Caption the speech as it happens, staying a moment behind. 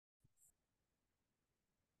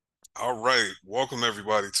All right, welcome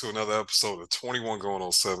everybody to another episode of 21 going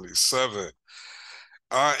on 77.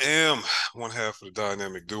 I am one half of the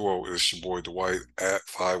dynamic duo. It's your boy Dwight at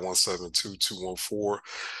 517-2214.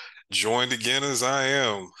 Joined again as I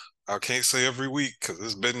am. I can't say every week because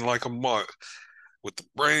it's been like a month with the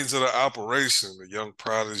brains of the operation, the young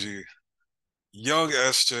prodigy, young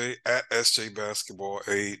SJ at SJ Basketball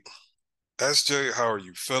 8. SJ, how are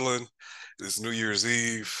you feeling? It's New Year's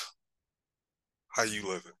Eve. How you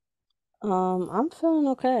living? I'm feeling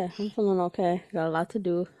okay. I'm feeling okay. Got a lot to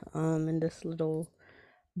do in this little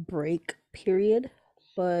break period,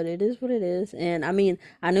 but it is what it is. And I mean,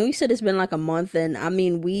 I know you said it's been like a month, and I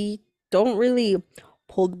mean, we don't really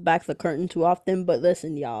pull back the curtain too often, but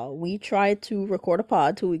listen, y'all, we tried to record a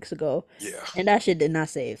pod 2 weeks ago, Yeah, and that shit did not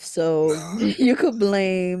save. So nah. you could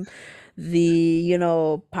blame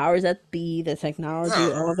the, powers that be, the technology,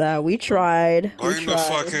 Nah, all that. We tried. We tried.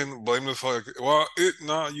 blame the fucking. Well,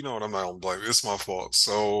 nah, you know what? I'm not gonna blame. It's my fault.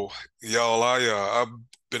 So, y'all, I've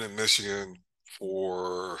been in Michigan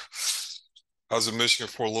for. I was in Michigan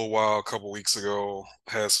for a little while. A couple weeks ago,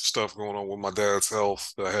 had some stuff going on with my dad's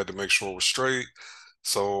health that I had to make sure was straight.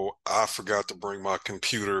 So I forgot to bring my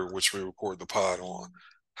computer, which we record the pod on.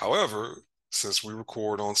 However, since we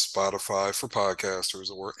record on Spotify for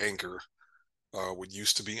podcasters or Anchor, what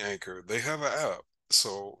used to be Anchor, they have an app.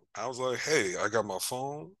 So I was like, hey, I got my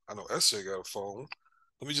phone. I know SJ got a phone.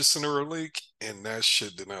 Let me just send her a link. And that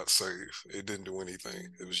shit did not save. It didn't do anything.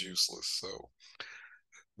 It was useless. So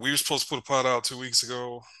we were supposed to put a pod out 2 weeks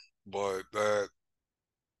ago, but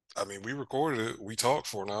I mean, we recorded it. We talked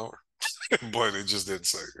for an hour, but it just didn't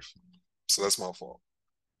save. So that's my fault.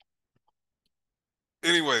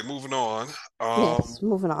 Anyway, moving on. Yes, Um,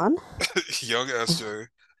 moving on. young SJ.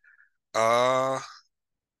 Uh,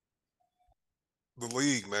 the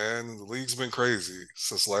league, man. The league's been crazy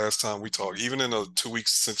since last time we talked. Even in the 2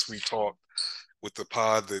 weeks since we talked with the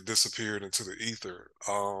pod that disappeared into the ether.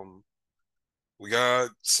 We got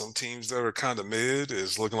some teams that are kind of mid.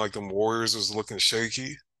 It's looking like the Warriors is looking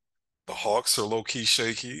shaky. The Hawks are low key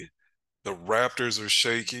shaky. The Raptors are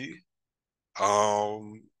shaky.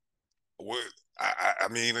 Um, what I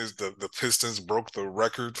mean is the Pistons broke the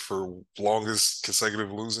record for longest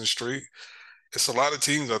consecutive losing streak. It's a lot of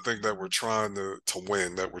teams I think that were trying to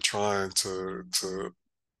win, that were trying to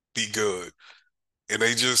be good, and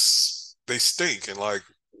they stink. And like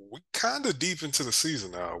we kind of deep into the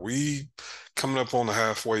season now. We coming up on the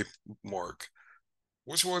halfway mark.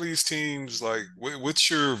 Which one of these teams, like, what's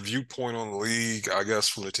your viewpoint on the league? I guess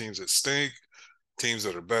from the teams that stink, teams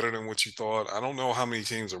that are better than what you thought. I don't know how many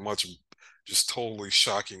teams are much just totally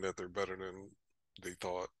shocking that they're better than they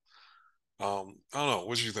thought. I don't know.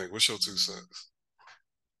 What do you think? What's your 2 cents?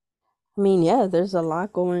 I mean, yeah, there's a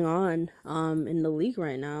lot going on in the league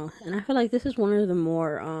right now. And I feel like this is one of the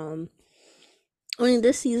more I mean,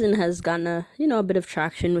 this season has gotten a bit of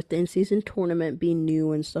traction with the in-season tournament being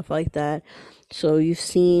new and stuff like that. So you've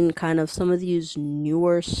seen kind of some of these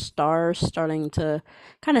newer stars starting to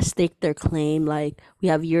kind of stake their claim. Like we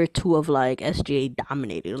have year two of like SGA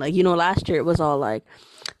dominating. Like, last year it was all like,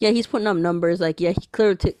 yeah, he's putting up numbers. Like, yeah, he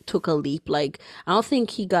clearly took a leap. Like, I don't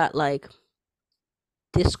think he got like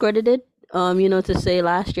discredited. To say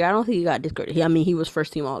last year, I don't think he got discredited. I mean, he was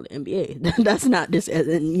first team all the NBA. That's not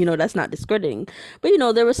that's not discrediting. But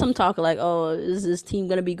there was some talk like, oh, is this team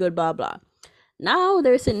gonna be good? Blah blah. Now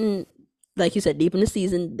they're sitting, like you said, deep in the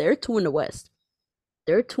season. They're two in the West.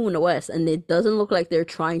 They're two in the West, and it doesn't look like they're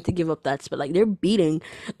trying to give up that spot. Like they're beating,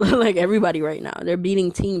 like everybody right now. They're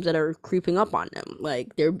beating teams that are creeping up on them.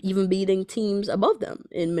 Like they're even beating teams above them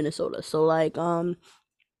in Minnesota. So like,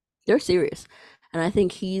 they're serious. And I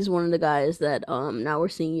think he's one of the guys that now we're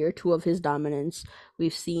seeing year two of his dominance.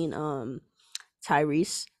 We've seen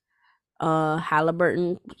Tyrese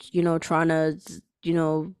Halliburton, trying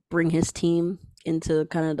to bring his team into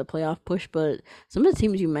kind of the playoff push. But some of the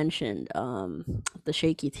teams you mentioned, the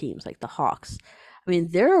shaky teams like the Hawks, I mean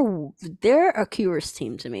they're a curious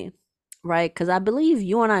team to me, right? Because I believe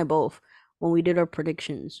you and I both, when we did our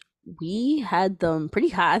predictions, we had them pretty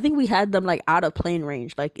high. I think we had them like out of playing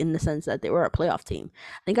range, like in the sense that they were a playoff team.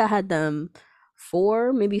 I think I had them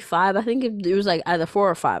four, maybe five. I think it was like either four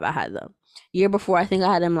or five. I had them. Year before, I think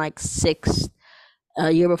I had them like six.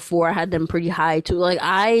 Year before, I had them pretty high too. Like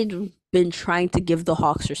I'd been trying to give the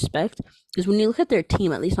Hawks respect because when you look at their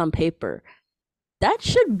team, at least on paper, that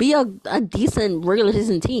should be a decent regular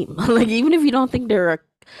season team. Like even if you don't think they're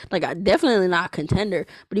definitely not a contender,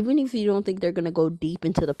 but even if you don't think they're gonna go deep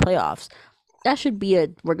into the playoffs, that should be a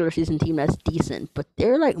regular season team that's decent. But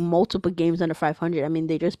they're like multiple games under 500. I mean,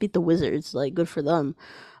 they just beat the Wizards. Like good for them.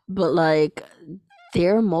 But like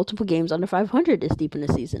they're multiple games under 500 this deep in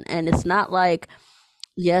the season, and it's not like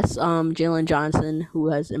yes, Jalen Johnson,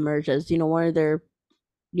 who has emerged as one of their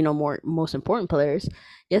more most important players.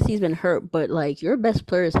 Yes, he's been hurt, but like your best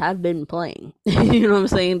players have been playing. You know what I'm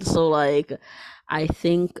saying? So like, I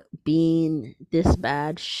think being this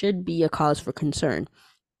bad should be a cause for concern,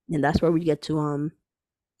 and that's where we get to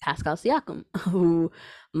Pascal Siakam, who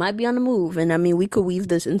might be on the move. And I mean, we could weave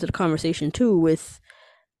this into the conversation too with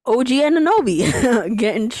OG Anunoby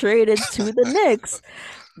getting traded to the Knicks,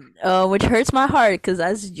 which hurts my heart because,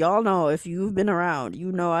 as y'all know, if you've been around,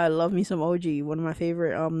 you know I love me some OG. One of my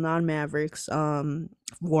favorite non Mavericks.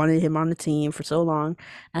 Wanted him on the team for so long.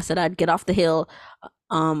 I said I'd get off the hill.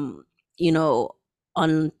 Um, you know,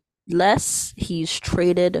 unless he's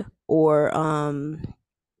traded or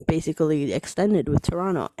basically extended with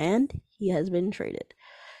Toronto, and he has been traded.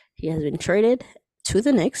 He has been traded to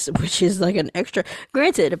the Knicks, which is like an extra.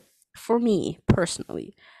 Granted, for me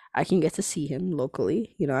personally, I can get to see him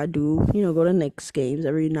locally. I do, go to Knicks games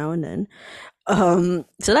every now and then.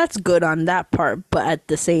 So that's good on that part. But at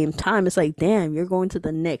the same time, it's like, damn, you're going to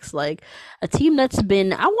the Knicks, like a team that's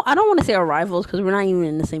been, I don't want to say our rivals because we're not even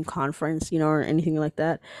in the same conference, or anything like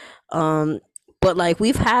that. But like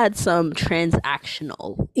we've had some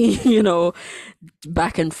transactional,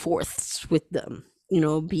 back and forths with them,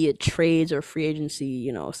 be it trades or free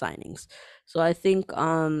agency, signings. So I think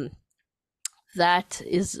that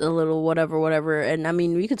is a little whatever. And I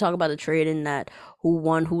mean, we could talk about the trade in that who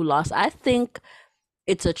won, who lost. I think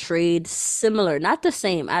it's a trade similar, not the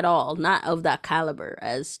same at all, not of that caliber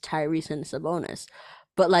as Tyrese and Sabonis,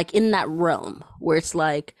 but like in that realm where it's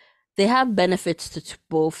like they have benefits to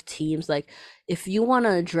both teams. Like if you want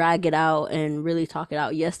to drag it out and really talk it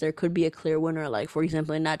out, yes, there could be a clear winner. Like for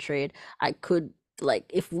example, in that trade, I could like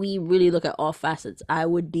if we really look at all facets, I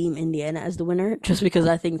would deem Indiana as the winner just because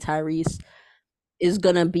I think Tyrese is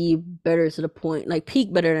gonna be better to the point, like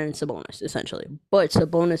peak better than Sabonis, essentially. But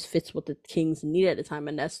Sabonis fits what the Kings need at the time,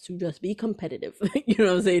 and that's to just be competitive. You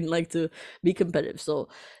know what I'm saying? Like to be competitive. So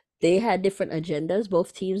they had different agendas,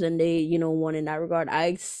 both teams, and they, won in that regard.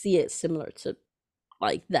 I see it similar to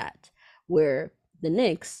like that, where the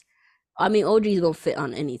Knicks, I mean, OG is gonna fit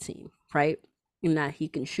on any team, right? In that he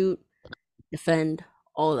can shoot, defend,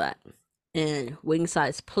 all that. And wing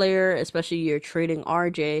size player, especially you're trading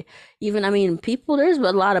RJ. Even I mean, people there's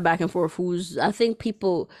a lot of back and forth. Who's I think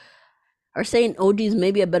people are saying OG's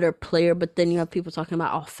maybe a better player, but then you have people talking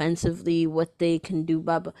about offensively what they can do.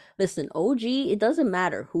 But listen, OG, it doesn't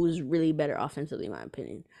matter who's really better offensively, in my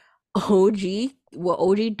opinion. OG, what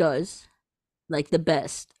OG does, like the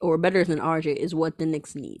best or better than RJ, is what the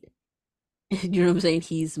Knicks need. You know what I'm saying?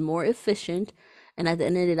 He's more efficient, and at the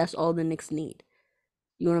end of the day, that's all the Knicks need.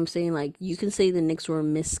 You know what I'm saying? Like you can say the Knicks were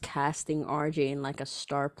miscasting RJ in like a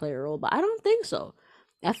star player role, but I don't think so.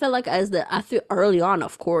 I felt like I feel early on,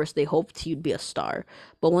 of course, they hoped he'd be a star,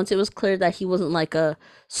 but once it was clear that he wasn't like a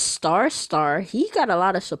star, he got a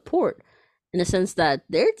lot of support in the sense that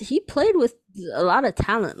he played with a lot of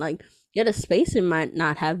talent. Like yeah, the spacing might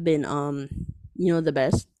not have been the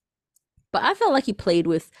best, but I felt like he played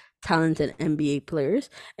with talented NBA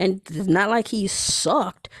players, and it's not like he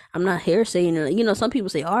sucked. I'm not here saying some people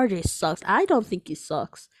say RJ sucks. I don't think he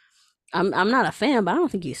sucks. I'm not a fan, but I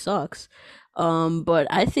don't think he sucks. But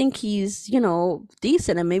I think he's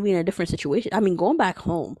decent and maybe in a different situation. I mean, going back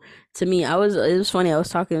home to me, it was funny. I was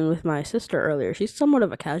talking with my sister earlier. She's somewhat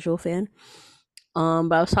of a casual fan.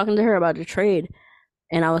 But I was talking to her about the trade,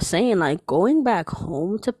 and I was saying like going back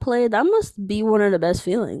home to play, that must be one of the best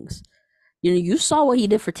feelings. You saw what he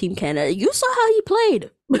did for Team Canada. You saw how he played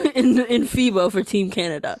in FIBA for Team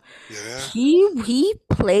Canada. Yeah. He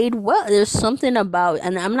played well. There's something about,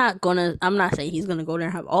 and I'm not saying he's gonna go there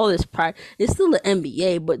and have all this pride. It's still the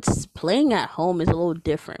NBA, but playing at home is a little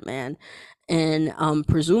different, man. And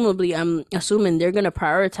presumably, I'm assuming they're gonna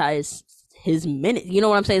prioritize his minutes. You know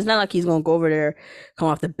what I'm saying? It's not like he's gonna go over there, come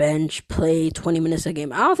off the bench, play 20 minutes a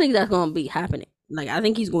game. I don't think that's gonna be happening. Like I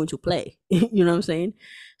think he's going to play. You know what I'm saying?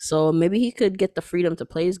 So maybe he could get the freedom to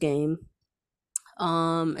play his game.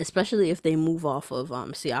 Especially if they move off of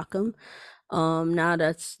Siakam. Now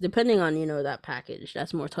that's depending on that package.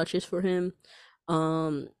 That's more touches for him.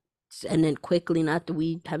 Um, and then quickly, not that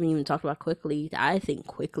we haven't even talked about quickly. I think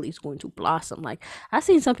quickly is going to blossom. Like I've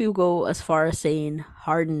seen some people go as far as saying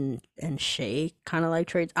Harden and Shea kind of like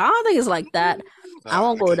trades. I don't think it's like that. I Nah,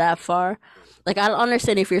 won't go that far. Like I don't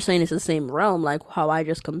understand if you're saying it's the same realm, like how I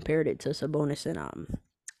just compared it to Sabonis and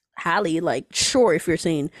Hallie. Like sure, if you're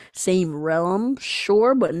saying same realm,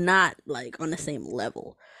 sure, but not like on the same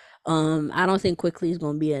level. I don't think quickly is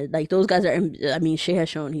gonna be like those guys are. I mean, Shea has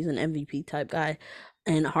shown he's an MVP type guy.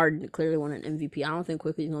 and Harden clearly won an MVP. I don't think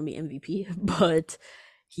Quickly's gonna be MVP, but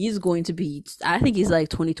he's going to be. I think he's like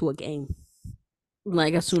 22 a game,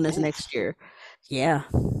 like as soon as Ooh, next year. Yeah,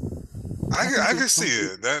 I think I he's can see going to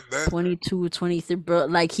be it. That 22, 23, bro.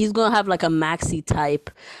 Like he's gonna have like a Maxi type.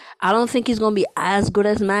 I don't think he's gonna be as good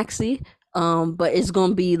as Maxi, but it's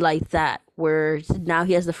gonna be like that where now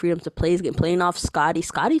he has the freedom to play. He's getting playing off Scotty.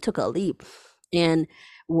 Scotty took a leap, and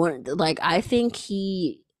one like I think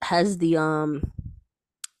he has the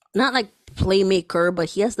not like playmaker, but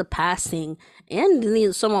he has the passing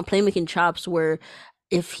and someone playmaking chops where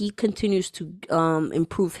if he continues to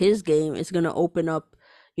improve his game, it's gonna open up,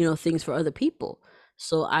 things for other people.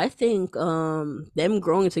 So I think them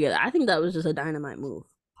growing together, I think that was just a dynamite move.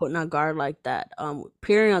 Putting a guard like that,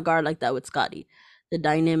 pairing a guard like that with Scotty, the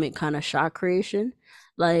dynamic kind of shot creation.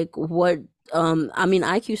 Like what I mean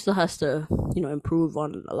IQ still has to, improve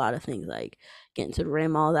on a lot of things like getting to the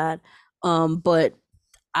rim, all that. But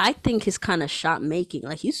I think his kind of shot making,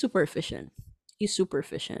 like he's super efficient. He's super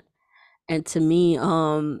efficient. And to me,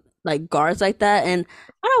 like guards like that, and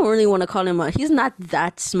I don't really want to call him he's not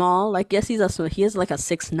that small. Like yes, he has like a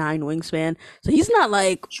 6'9" wingspan. So he's not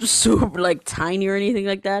like super like tiny or anything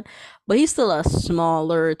like that, but he's still a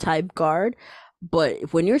smaller type guard.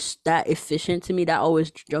 But when you're that efficient to me, that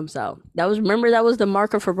always jumps out. That was the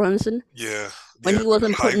marker for Brunson yeah, when yeah. he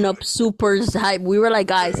wasn't Hype. putting up super hype. We were like,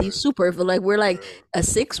 guys, Yeah, he's super. But like, we're like, yeah. a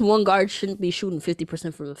 6'1" guard shouldn't be shooting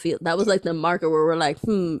 50% from the field. That was like the marker where we're like,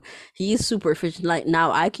 he's super efficient. Like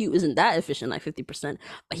now, IQ isn't that efficient, like 50%,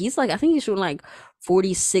 but he's like, I think he's shooting like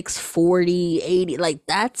 46, 40, 80. Like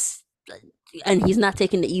that's, and he's not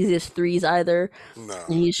taking the easiest threes either. No,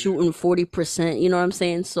 And he's yeah. shooting 40%. You know what I'm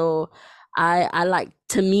saying? So I like,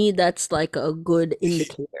 to me, that's like a good He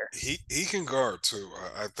indicator. he can guard too.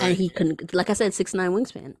 I And think. he can, like I said, 6'9"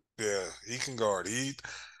 wingspan. Yeah, he can guard.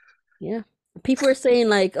 Yeah. People are saying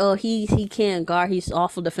like, oh, he can't guard. He's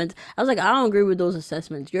awful defense. I was like, I don't agree with those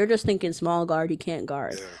assessments. You're just thinking small guard. He can't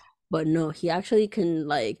guard, Yeah, but no, he actually can.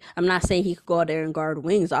 Like, I'm not saying he could go out there and guard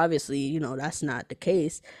wings. Obviously, that's not the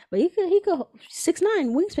case. But he could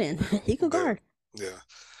 6'9" wingspan. He could yeah, guard. yeah.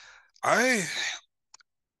 I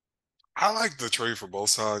I like the trade for both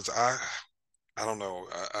sides. I don't know.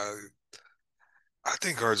 I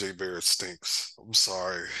think RJ Barrett stinks. I'm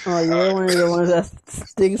sorry. Oh, you're one of the ones that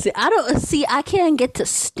stinks. I don't see. I can't get to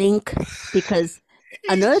stink because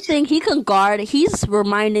another thing he can guard. He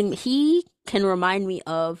can remind me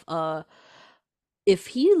of if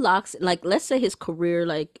he locks, like let's say his career,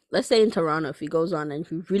 like let's say in Toronto, if he goes on and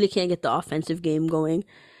he really can't get the offensive game going,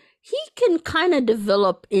 he can kind of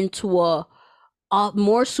develop into a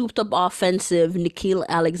more souped up offensive Nikhil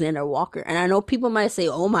Alexander Walker. And I know people might say,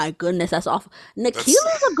 "Oh my goodness, that's awful." Nikhil That's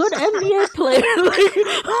is a good NBA player. Like,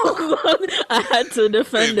 hold on, I had to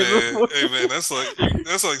defend it before. hey man, that's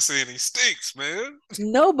like saying he stinks, man.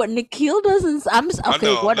 No, but Nikhil doesn't. I Okay.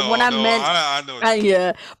 know, What no, I no, meant, I know what you mean.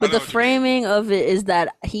 yeah. I But know the what you mean. framing of it is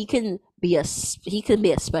that he can be a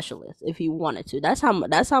specialist if he wanted to. That's how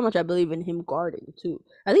much I believe in him guarding too.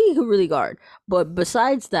 I think he could really guard. But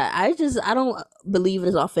besides that, I don't believe in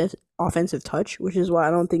his offensive touch, which is why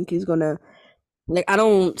I don't think he's gonna like. I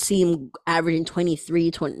don't see him averaging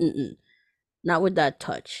 23, 20. Not with that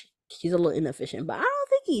touch. He's a little inefficient, but I don't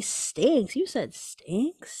think he stinks. You said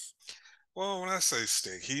stinks. Well, when I say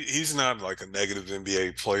stink, he's not like a negative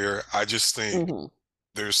NBA player. I just think Hmm.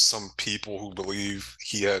 there's some people who believe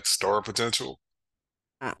he had star potential.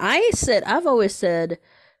 I've always said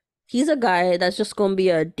he's a guy that's just gonna be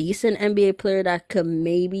a decent NBA player that could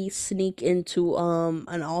maybe sneak into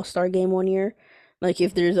an All-Star game one year. Like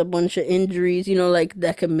if there's a bunch of injuries, like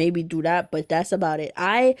that could maybe do that, but that's about it.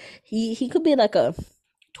 He could be like a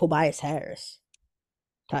Tobias Harris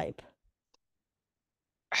type.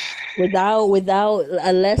 Without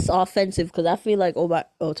a less offensive, because I feel like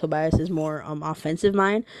Tobias is more offensive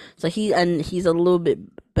mind. So he's a little bit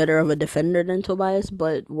better of a defender than Tobias,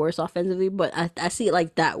 but worse offensively. But I see it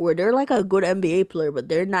like that where they're like a good NBA player, but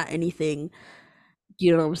they're not anything.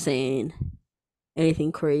 You know what I'm saying?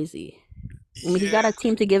 Anything crazy. I mean, he Yeah, got a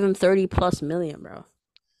team to give him 30 plus million, bro.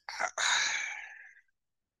 I,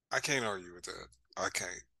 I can't argue with that. I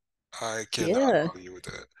can't. I cannot Yeah, argue with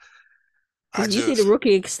that. I because you see the just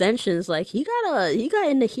rookie extensions, like he got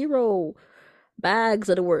in the hero bags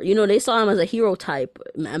of the word. They saw him as a hero type.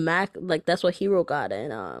 Mac, like that's what Hero got,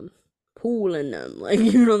 and Pool and them. Like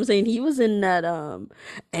you know what I'm saying. He was in that.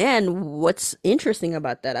 And what's interesting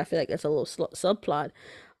about that, I feel like that's a little subplot.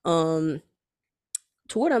 Um,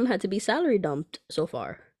 Two of them had to be salary dumped so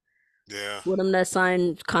far. yeah. Two of them that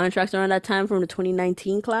signed contracts around that time from the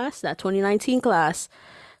 2019 class. That 2019 class,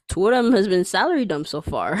 Two of them has been salary dump so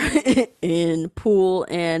far in Poole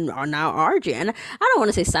and are now RJ. And I don't want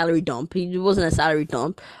to say salary dump. He wasn't a salary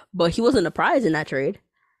dump, but he wasn't a prize in that trade.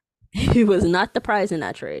 He was not the prize in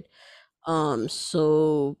that trade.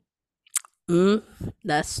 So mm,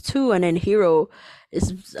 that's two, and then Hero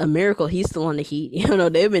is a miracle. He's still on the Heat.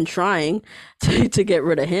 They've been trying to get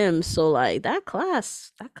rid of him. So like that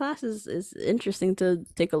class is interesting to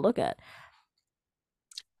take a look at.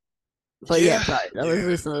 But yeah, Yeah, sorry, that was yeah.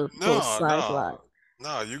 just a little No, side plot. no,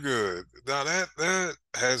 no, you good. Now that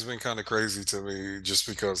has been kind of crazy to me just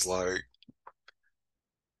because like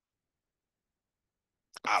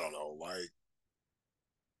I don't know, like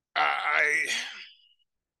I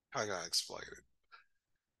how can I explain it?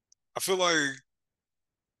 I feel like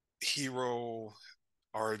Hero,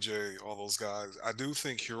 RJ, all those guys, I do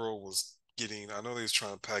think Hero was getting I know they was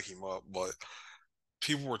trying to pack him up, but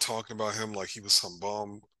people were talking about him like he was some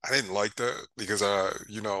bum. I didn't like that because I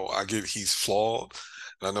get he's flawed,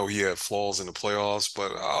 and I know he had flaws in the playoffs,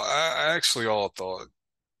 but I actually all thought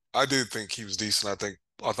I did think he was decent.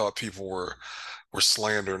 I thought people were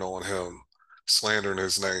slandering on him, slandering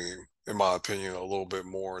his name, in my opinion, a little bit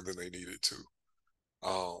more than they needed to.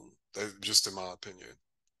 Just in my opinion.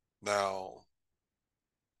 Now,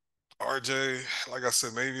 RJ, like I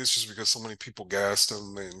said, maybe it's just because so many people gassed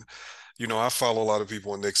him, and I follow a lot of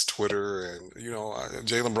people on Nick's Twitter, and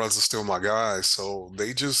Jalen Brunson's still my guy, so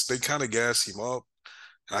they kind of gas him up.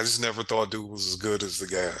 I just never thought dude was as good as the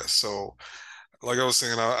gas. So, like I was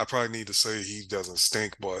saying, I probably need to say he doesn't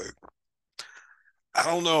stink, but I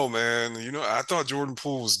don't know, man. I thought Jordan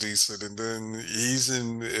Poole was decent, and then he's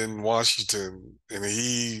in Washington, and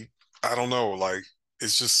I don't know, like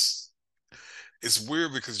it's just it's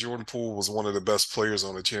weird because Jordan Poole was one of the best players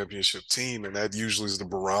on the championship team, and that usually is the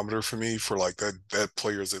barometer for me for like that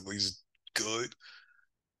player is at least good.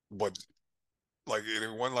 But like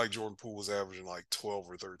it wasn't like Jordan Poole was averaging like 12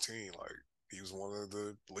 or 13. Like he was one of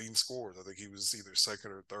the leading scorers. I think he was either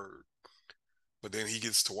second or third. But then he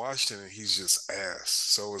gets to Washington and he's just ass.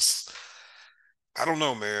 So I don't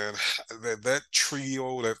know, man. That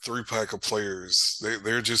trio, that three pack of players,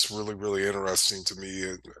 they're just really really interesting to me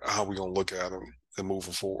and how we gonna look at them and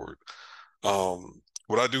moving forward.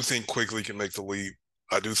 What I do think Quigley can make the leap.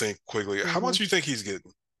 I do think Quigley. How Hmm. much you think he's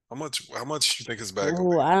getting? How much you think his bag gonna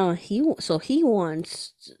Oh, I don't. He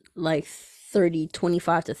wants like 30,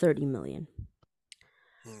 25 to 30 million.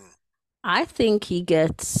 be? I think he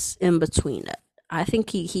gets in between that. I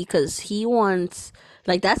think because he wants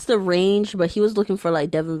like that's the range, but he was looking for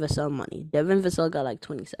like Devin Vassell money. Devin Vassell got like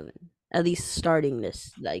 27, at least starting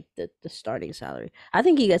this like the starting salary. I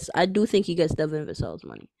do think he gets Devin Vassell's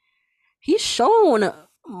money. He's shown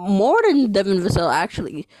more than Devin Vassell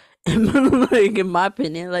actually. Like in my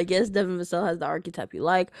opinion, like yes, Devin Vassell has the archetype you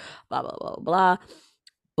like, blah blah blah blah,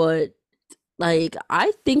 but like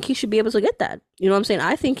I think he should be able to get that. You know what I'm saying?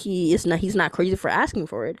 I think he's not crazy for asking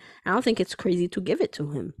for it. I don't think it's crazy to give it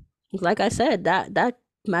to him. Like I said, that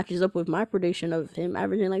matches up with my prediction of him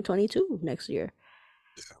averaging like 22 next year.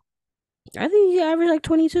 I think he averaged like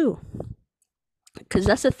 22. Cuz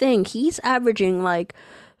that's the thing. He's averaging like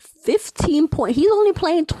 15 point. He's only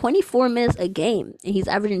playing 24 minutes a game and he's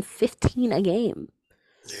averaging 15 a game.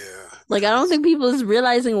 Yeah, Like I that don't is. think people is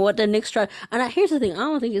realizing what the Knicks try. And here's the thing: I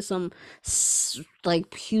don't think it's some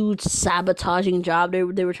like huge sabotaging job they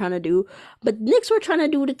were trying to do. But Knicks were trying to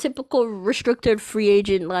do the typical restricted free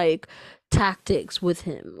agent like tactics with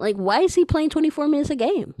him. Like why is he playing 24 minutes a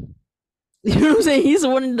game? You know what I'm saying? He's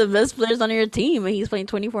one of the best players on your team, and he's playing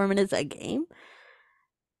 24 minutes a game.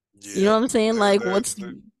 You know Yeah, what I'm saying? that, Like that, what's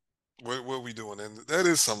that what we doing? And that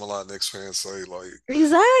is something a lot of Knicks fans say. Like,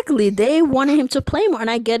 Exactly. They wanted him to play more, and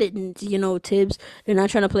I get it. And Tibbs, they're not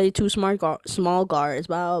trying to play two small guards.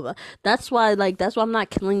 Blah, blah, blah. That's why I'm not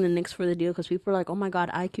killing the Knicks for the deal because people are like, oh my god,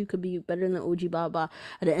 IQ could be better than OG. Blah blah.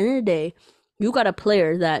 At the end of the day, you got a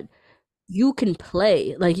player that you can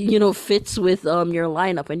play, like fits with your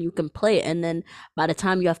lineup, and you can play. And then by the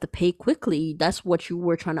time you have to pay quickly, that's what you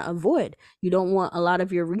were trying to avoid. You don't want a lot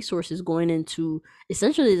of your resources going into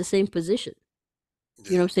essentially the same position.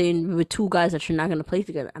 You know yeah, what I'm saying? With two guys that you're not gonna play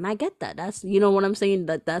together. And I get that. That's what I'm saying.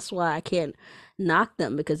 That's why I can't knock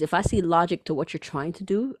them because if I see logic to what you're trying to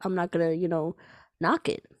do, I'm not gonna, knock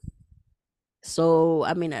it. So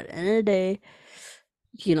I mean at the end of the day,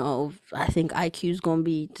 I think IQ is gonna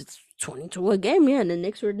be just 22 a game, yeah, and the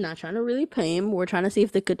Knicks were not trying to really pay him. We're trying to see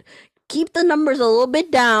if they could keep the numbers a little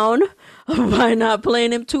bit down by not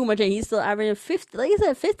playing him too much, and he's still averaging 50, like I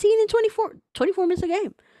said, 15 and 24 minutes a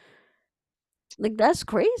game. Like that's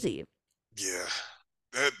crazy. yeah.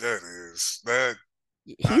 That is that.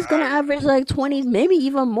 He's gonna average like 20, maybe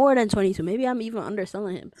even more than 22. Maybe I'm even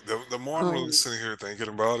underselling him. The more I'm really Um, sitting here thinking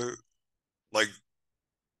about it, like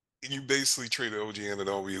you basically traded OG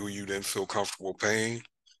Anunoby, who you didn't feel comfortable paying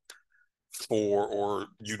for, or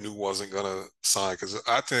you knew wasn't gonna sign. Because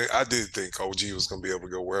I did think OG was gonna be able to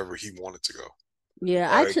go wherever he wanted to go.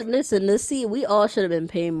 yeah, I Like, should listen. Let's see. We all should have been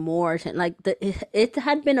paying more attention. Like it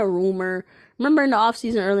had been a rumor. Remember in the off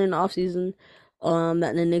season, early in the off season,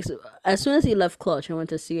 that the Knicks, as soon as he left Clutch and went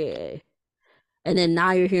to CAA, and then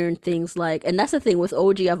now you're hearing things like, and that's the thing with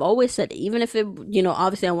OG. I've always said, even if it,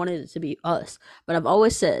 obviously I wanted it to be us, but I've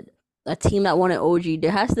always said a team that wanted OG,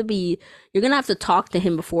 there has to be, you're gonna have to talk to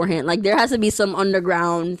him beforehand. Like there has to be some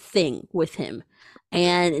underground thing with him.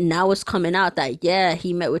 yeah, And now it's coming out that yeah,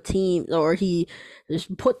 he met with teams or he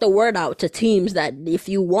just put the word out to teams that if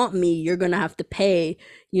you want me, you're gonna have to pay,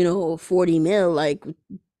 40 mil. Like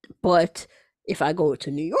but if I go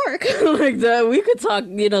to New York, like that, we could talk,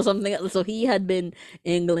 something else. So he had been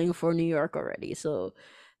angling for New York already. So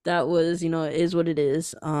that was, is what it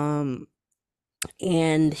is.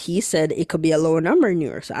 And he said it could be a lower number in New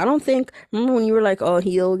York. So I don't think. Remember when you were like, "Oh,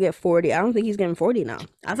 he'll get 40." I don't think he's getting 40 now.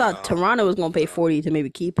 I thought nah, Toronto was gonna pay nah, 40 to maybe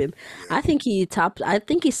keep him. yeah, I think he tops. I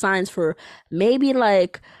think he signs for maybe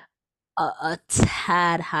like a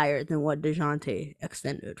tad higher than what Dejounte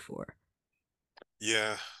extended for.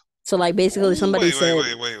 yeah. So like basically Ooh, somebody said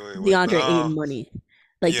wait. DeAndre Ayton money.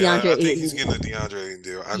 Like Yeah, DeAndre I think he's Ayton. getting a DeAndre Ayton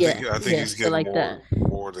deal. Yeah, I think yeah. he's So getting like that.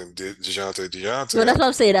 more than Dejounte. No, Dejounte, that's what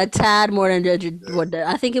I'm saying. A tad more than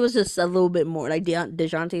yeah, I think it was just a little bit more. Like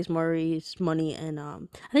DeJounte's Murray's money and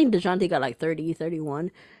I think DeJounte got like 30,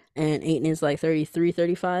 31, and Ayton is like 33,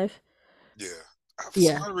 35. yeah. For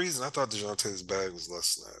Yeah. some reason, I thought Dejounte's bag was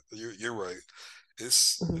less than that. You're right.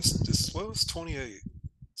 Mhm. It's well, it's 28.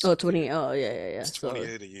 It's Oh, 28. 20. Oh, yeah, yeah, yeah. It's So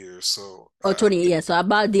 28 a year. So oh, 20. Yeah. So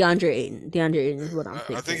about DeAndre Ayton. DeAndre Ayton is what I'm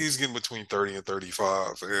I think thinking. he's getting between 30 and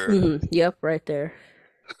 35. And Yep, right there.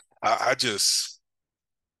 I just,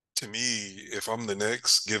 to me, if I'm the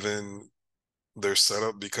Knicks, given their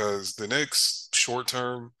setup, because the Knicks short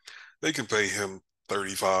term, they can pay him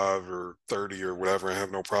 35 or 30 or whatever and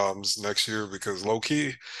have no problems next year because low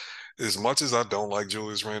key, as much as I don't like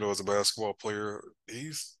Julius Randle as a basketball player,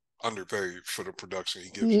 he's underpaid for the production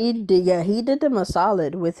he gives you. He did, yeah, he did them a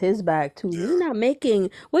solid with his bag too. He's Yeah. not making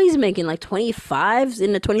what he's making like 25s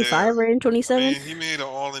in the Yeah. 25 range, I 27. mean, he made an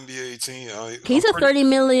all NBA team. I'm He's a pretty 30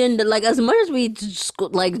 million, like as much as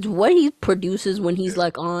like what he produces when he's yeah.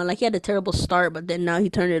 like on, like he had a terrible start, but then now he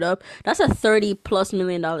turned it up. That's a 30 plus $1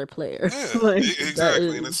 million player. Yeah, Like that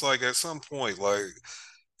exactly. And is it's like at some point, like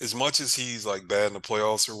as much as he's like bad in the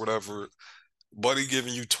playoffs or whatever, Buddy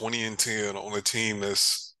giving you 20 and 10 on a team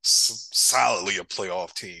that's solidly a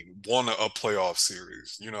playoff team, won a playoff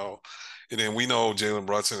series, And then we know Jalen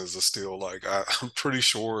Brunson is a still like I'm pretty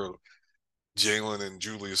sure Jalen and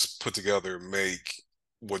Julius put together make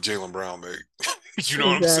what Jalen Brown made. You know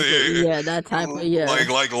what I'm exactly, saying? yeah, that type of, yeah.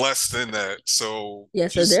 Like less than that. So Yeah,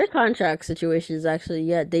 so just their contract situation is actually,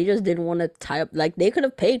 yeah, they just didn't want to tie up, like they could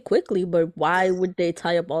have paid quickly, but why yeah, would they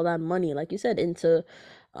tie up all that money, like you said, into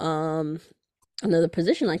um another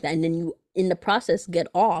position like that, and then you in the process get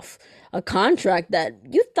off a contract that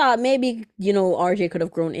you thought maybe RJ could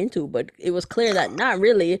have grown into, but it was clear that nah, not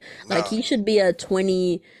really. Like nah. he should be a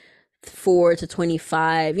 24 to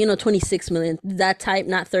 25, 26 million, that type,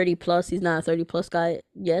 not 30 plus. He's not a 30 plus guy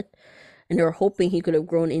yet, and they were hoping he could have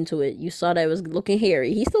grown into it. You saw that it was looking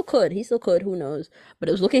hairy. He still could, who knows, but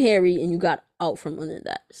it was looking hairy and you got out from under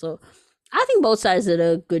that. So I think both sides did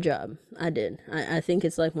a good job. I think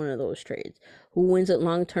it's like one of those trades. Who wins it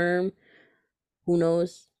long term? Who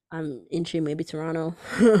knows? I'm inching maybe Toronto.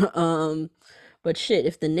 um, but shit,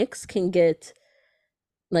 if the Knicks can get,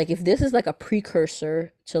 like, if this is like a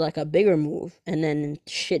precursor to like a bigger move, and then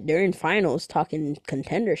shit, they're in finals talking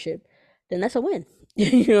contendership, then that's a win.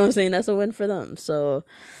 You know what I'm saying? That's a win for them. So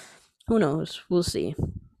who knows? We'll see.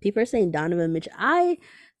 People are saying Donovan Mitchell. I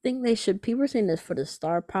think they should. People are saying this for the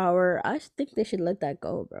star power. I think they should let that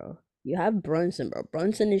go, bro. You have Brunson, bro.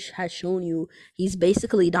 Brunson has shown you he's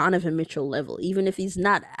basically Donovan Mitchell level, even if he's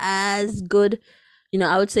not as good.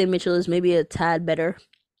 I would say Mitchell is maybe a tad better,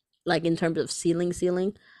 like in terms of ceiling.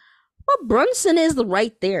 But Brunson is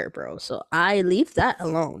right there, bro. So I leave that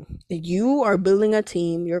alone. You are building a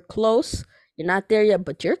team. You're close. You're not there yet,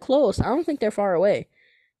 but you're close. I don't think they're far away.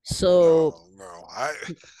 So No.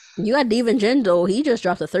 you got DiVincenzo. He just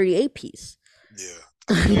dropped a 38 piece. Yeah.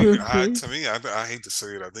 I think I They to me, I hate to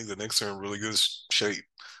say it. I think the Knicks are in really good shape.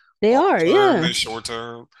 Long are, term yeah. and short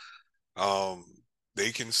term. Um,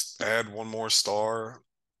 they can add one more star.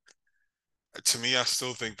 To me, I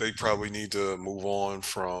still think they probably need to move on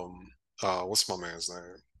from What's my man's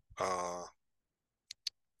name? Uh,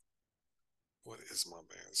 what is my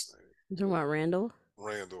man's name? You talking about Randall?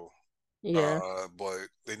 Randall. Yeah. But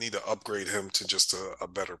they need to upgrade him to just a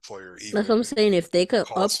better player, even That's if what I'm it saying. If they could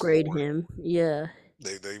costs upgrade more. him, yeah.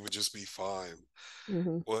 They would just be fine.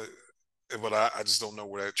 Hmm. But I just don't know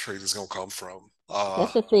where that trade is gonna come from.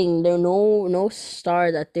 That's the thing. There no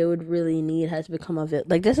star that they would really need has become available.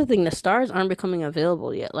 Like that's the thing. The stars aren't becoming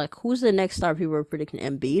available yet. Like who's the next star people are predicting?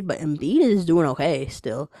 Embiid, but Embiid is doing okay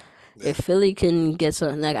still. Yeah. If Philly can get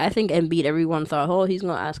some, like I think Embiid, everyone thought, oh, he's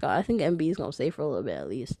gonna ask out. I think Embiid's gonna stay for a little bit at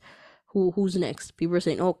least. Who's next? People are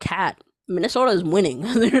saying, oh, Cat. Minnesota is winning.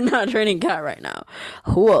 They're not trading Cat right now.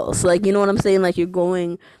 Who else? Like you know what I'm saying? Like you're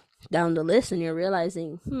going down the list and you're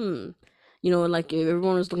realizing, like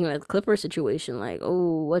everyone was looking at the Clippers situation, like,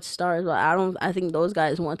 oh, what stars? But I don't. I think those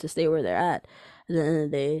guys want to stay where they're at the end of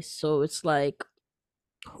the day. So it's like,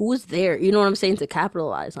 who's there? You know what I'm saying to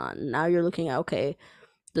capitalize on. Now you're looking at okay,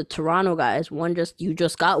 the Toronto guys. One just you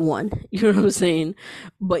just got one. You know what I'm saying?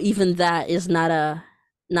 But even that is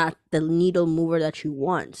not the needle mover that you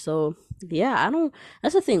want. So yeah, I don't.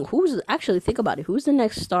 That's the thing. Who's actually think about it? Who's the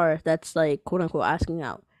next star that's like quote unquote asking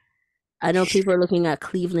out? I know people are looking at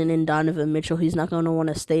Cleveland and Donovan Mitchell. He's not going to want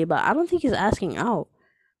to stay, but I don't think he's asking out.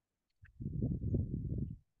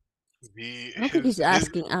 He I don't think he's his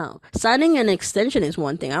asking out. Signing an extension is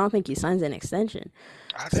one thing. I don't think he signs an extension.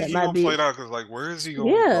 I So think that he might gonna play be, it out because like where is he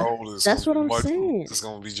gonna yeah, go? That's gonna that's what be I'm much. saying. It's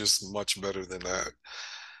gonna be just much better than that.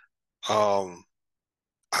 Um,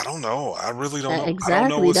 I don't know. I really don't know. I don't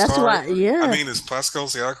know Exactly. what That's star. why, I yeah. mean, is Pascal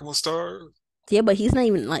Siakam a star? Yeah, but he's not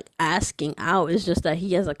even like asking out. It's just that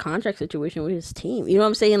he has a contract situation with his team. You know what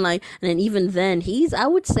I'm saying? Like, and then even then, I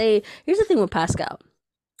would say, here's the thing with Pascal.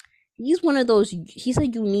 He's one of those, he's a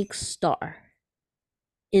unique star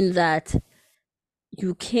in that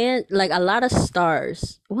you can't like a lot of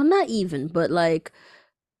stars, well not even, but like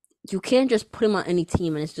you can't just put him on any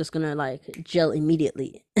team and it's just gonna like gel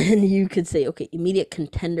immediately and you could say okay, immediate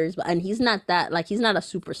contenders, but and he's not that, like he's not a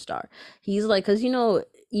superstar. He's like, because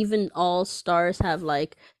even all stars have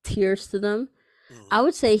like tiers to them. I Mhm.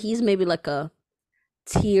 would say he's maybe like a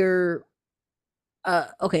tier,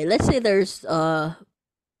 okay, let's say there's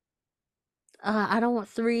I don't want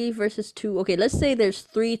three versus two. Okay, let's say there's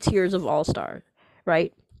three tiers of all stars,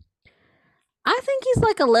 right? I think he's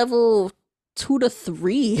like a level 2 to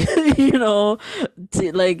 3,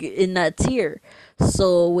 like in that tier.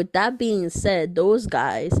 So with that being said, those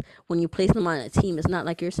guys, when you place them on a team, it's not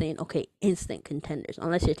like you're saying, okay, instant contenders,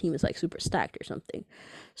 unless your team is like super stacked or something.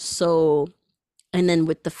 So and then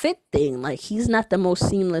with the fit thing, like he's not the most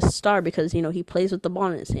seamless star because he plays with the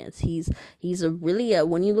ball in his hands. He's a really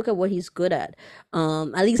when you look at what he's good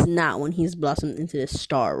at least not when he's blossomed into this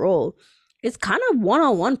star role, it's kind of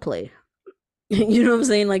one-on-one play. You know what I'm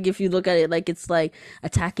saying? Like if you look at it, like it's like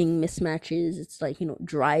attacking mismatches. It's like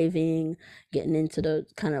driving, getting into the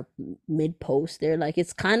kind of mid post there. Like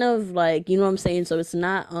it's kind of like what I'm saying. So it's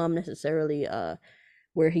not necessarily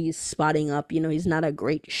where he's spotting up. He's not a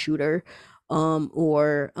great shooter.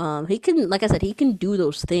 Or he can, like I said, he can do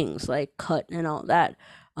those things like cut and all that.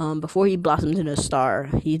 Before he blossomed into a star,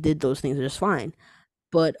 he did those things just fine.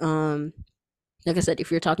 But like I said,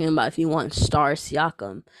 if you're talking about if you want star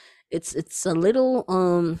Siakam, it's a little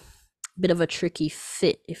bit of a tricky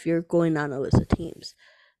fit if you're going down a list of teams.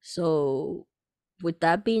 So with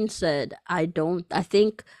that being said, I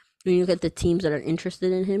think when you look at the teams that are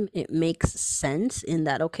interested in him, it makes sense in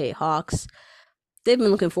that okay, Hawks, they've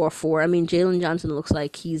been looking for a four. I mean, Jalen Johnson looks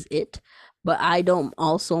like he's it. But I don't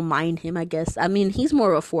also mind him, I guess. I mean, he's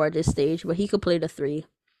more of a four at this stage, but he could play the three.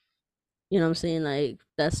 You know what I'm saying? Like,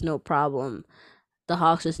 that's no problem. The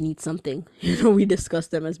Hawks just need something. We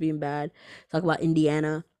discussed them as being bad. Talk about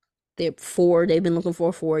Indiana. They're four. They've been looking for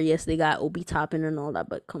a four. Yes, they got Obi Toppin and all that,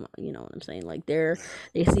 but come on, you know what I'm saying? Like they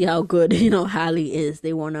see how good Hallie is.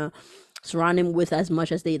 They want to surround him with as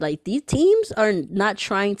much as they like. These teams are not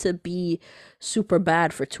trying to be super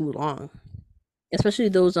bad for too long, especially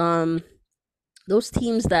those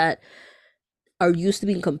teams that are used to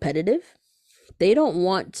being competitive. They don't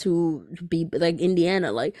want to be like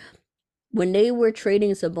Indiana. Like when they were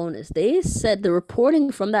trading Sabonis, they said the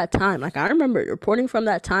reporting from that time, like I remember the reporting from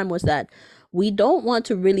that time was that we don't want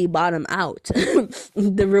to really bottom out.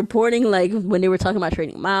 The reporting, like when they were talking about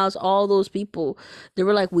trading Miles, all those people, they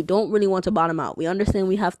were like, we don't really want to bottom out. We understand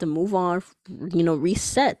we have to move on,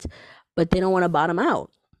 reset, but they don't want to bottom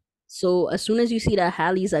out. So as soon as you see that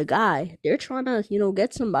Hallie's a guy, they're trying to,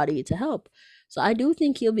 get somebody to help. So I do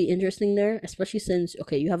think he'll be interesting there, especially since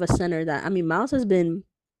okay, you have a center that I mean, Miles has been.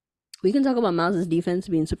 We can talk about Miles' defense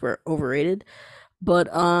being super overrated, But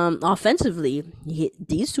offensively,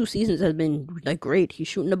 these 2 seasons have been like great. He's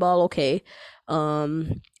shooting the ball okay,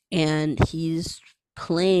 um, and he's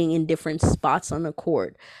playing in different spots on the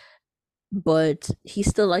court. But he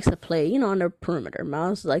still likes to play, on the perimeter.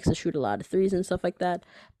 Miles likes to shoot a lot of threes and stuff like that.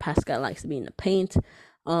 Pascal likes to be in the paint.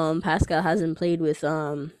 Pascal hasn't played with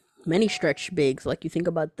many stretch bigs. Like you think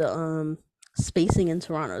about the spacing in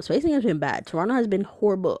Toronto. Spacing has been bad. Toronto has been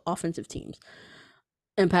horrible offensive teams.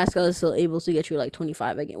 And Pascal is still able to get you like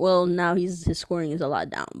 25 again. Well, now his scoring is a lot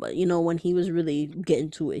down, but when he was really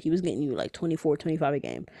getting to it, he was getting you like 24, 25 a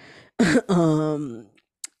game. um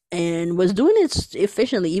and was doing it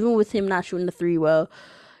efficiently, even with him not shooting the three well.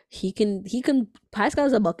 He can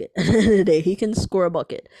Pascal's a bucket at the end of the day. He can score a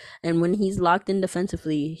bucket. And when he's locked in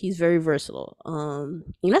defensively, he's very versatile.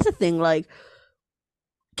 And that's the thing, like,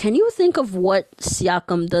 can you think of what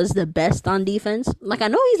Siakam does the best on defense? Like, I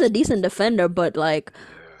know he's a decent defender, but like,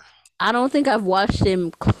 Yeah. I don't think I've watched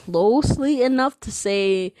him closely enough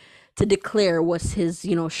to declare what's his,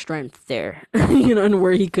 strength there, and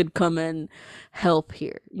where he could come and help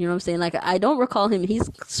here. You know what I'm saying? Like, I don't recall him. He's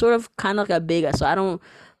sort of kind of like a big, so I don't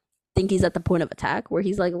think he's at the point of attack where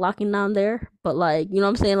he's like locking down there. But like, you know what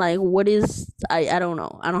I'm saying? Like, what is I don't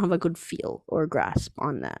know. I don't have a good feel or grasp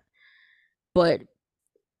on that. But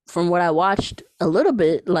from what I watched a little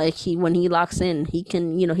bit, like when he locks in, he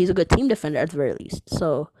can, he's a good team defender at the very least.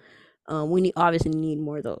 So we obviously need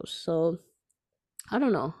more of those. So I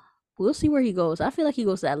don't know. We'll see where he goes. I feel like he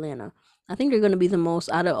goes to Atlanta. I think they're going to be the most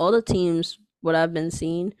out of all the teams. What I've been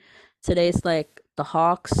seeing today, it's like the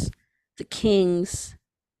Hawks, the Kings,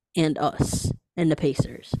 and us and the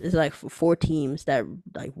Pacers. It's like 4 teams that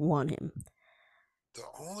like want him. The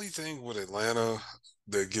only thing with Atlanta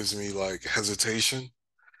that gives me like hesitation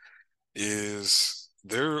is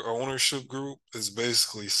their ownership group is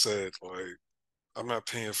basically said, like, I'm not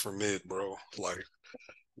paying for mid, bro. Like,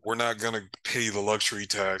 we're not gonna pay the luxury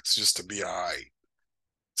tax just to be all right.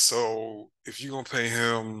 So if you're gonna pay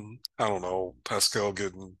him, I don't know, Pascal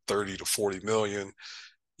getting 30 to 40 million,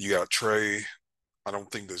 you got Trey. I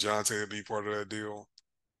don't think DeJounte would be part of that deal.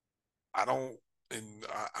 I don't, and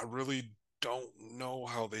I really don't know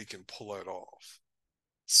how they can pull that off.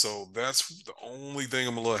 So that's the only thing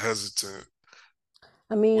I'm a little hesitant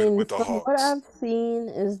I with mean, with the from what Hawks. I've seen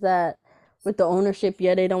is that with the ownership,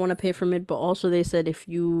 yeah, they don't want to pay for it, but also they said if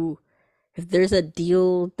there's a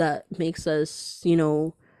deal that makes us,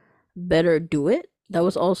 better do it. That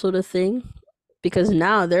was also the thing, because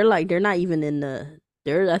now they're not even in the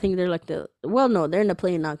I think they're like no, they're in the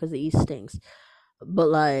play now because the East stinks. But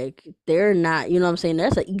like they're not, you know what I'm saying?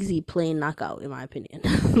 That's an easy play knockout in my opinion.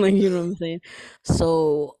 Like, you know what Yeah. I'm saying?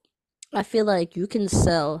 So I feel like you can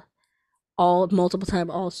sell all multiple time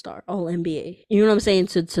all star, all NBA. You know what I'm saying,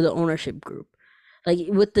 to the ownership group. Like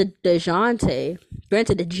with the DeJounte,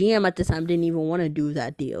 granted the GM at the time didn't even want to do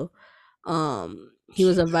that deal. He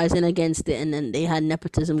was advising against it, and then they had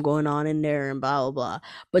nepotism going on in there and blah blah blah.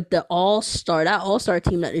 But that all star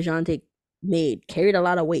team that DeJounte made carried a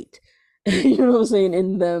lot of weight. You know what I'm saying?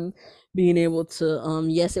 In them being able to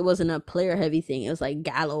yes, it wasn't a player heavy thing. It was like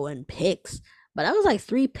Gallo and picks. But that was like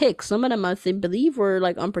 3 picks. Some of them believe were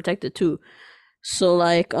like unprotected too. So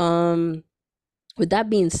like with that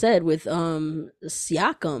being said, with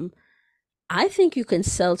Siakam, I think you can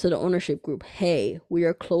sell to the ownership group, hey, we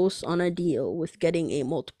are close on a deal with getting a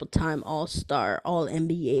multiple time all star, all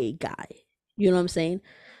NBA guy. You know what I'm saying?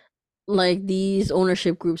 Like these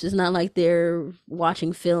ownership groups, it's not like they're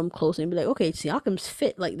watching film closely and be like, okay, Siakam's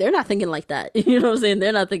fit. Like they're not thinking like that. You know what I'm saying?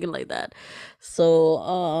 They're not thinking like that. So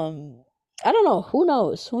I don't know. Who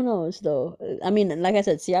knows? Who knows though? I mean, like I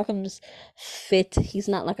said, Siakam's fit. He's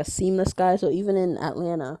not like a seamless guy. So even in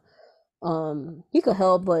Atlanta, he could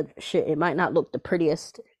help, but shit, it might not look the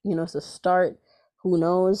prettiest, to start. Who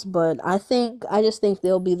knows? But I just think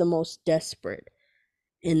they'll be the most desperate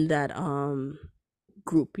in that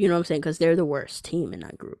group. You know what I'm saying? Because they're the worst team in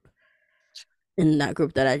that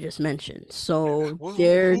group that I just mentioned. So Well,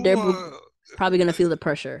 they're probably gonna feel the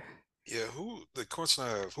pressure. yeah, who the question I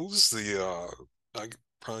have, who's the I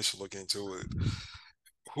probably should look into it.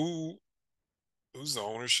 Who who's the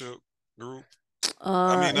ownership group?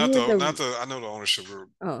 I mean, not Either the the not the I know the ownership group.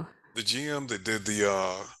 oh The GM that did the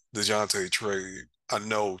DeJounte trade, I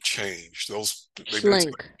know changed. Those they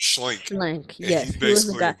basically Schlenk, Schlink, Schlenk. and he Yes, he was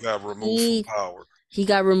the basically guy. got removed from He power. he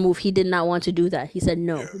got removed. He did not want to do that. He said,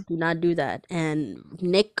 Yeah. "No, do not do that." And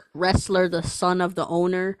Nick Wrestler, the son of the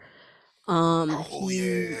owner, Oh he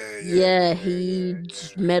yeah, yeah, yeah, yeah, he yeah,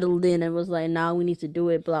 yeah. meddled in and was like, "Now we need to do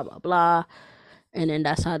it." Blah blah blah. and then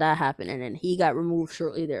that's how that happened, and then he got removed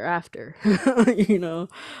shortly thereafter. you know,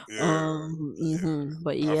 Yeah, yeah.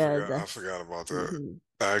 but yeah, I that's forgot about that. hmm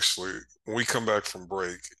Actually, when we come back from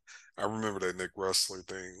break, I remember that Nick Wrestler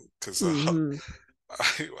thing because hmm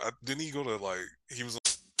didn't he go to like he was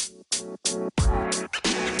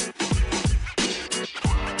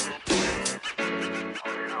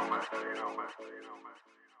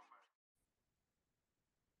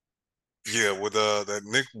yeah with that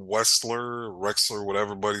Nick Rexler,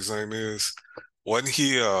 whatever buddy's name is. Wasn't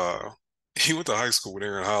he went to high school with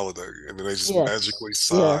Aaron Holiday and then they just yes, magically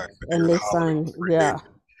yes, signed and Aaron they Holiday signed, on free yeah. agent.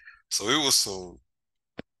 So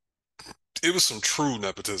it was some true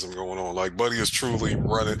nepotism going on. Like Buddy is truly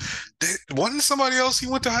running. Wasn't somebody else he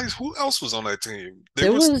went to high school? Who else was on that team? There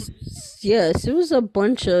There was was, yes, it was a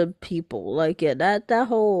bunch of people. Like, yeah, that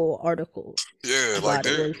whole article yeah, like about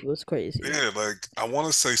it there was crazy. yeah, like I want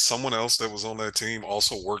to say someone else that was on that team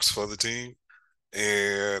also works for the team.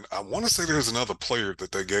 And I want to say there's another player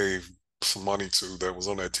that they gave some money to that was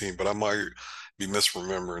on that team, but I might be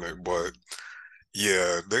misremembering it. But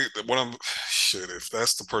yeah, they what I'm shit, if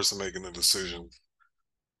that's the person making the decision,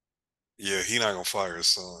 yeah, he not gonna fire his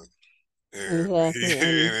son. And Exactly,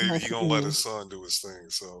 and he gonna let his son do his thing.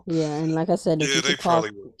 So yeah, and like I said, if yeah, you they could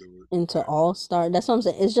probably talk would do into it. All Star, that's what I'm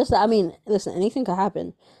saying. It's just, I mean, listen, anything could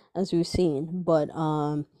happen, as we've seen, but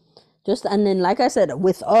just and then like I said,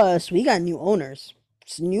 with us, we got new owners.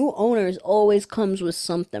 New owners always comes with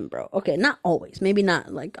something, bro. Okay, not always, maybe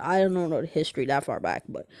not. Like I don't know the history that far back,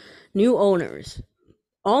 but new owners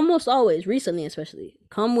almost always, recently especially,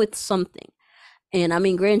 come with something. And I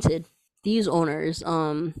mean, granted, these owners,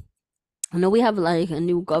 I know we have like a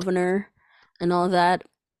new governor and all that,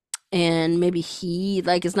 and maybe he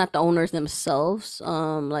like it's not the owners themselves,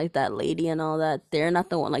 like that lady and all that. They're not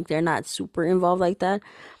the one, like they're not super involved like that.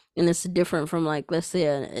 And it's different from like let's say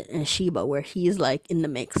a Sheba where he's like in the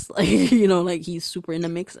mix, like like he's super in the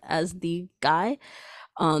mix as the guy.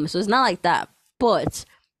 So it's not like that, but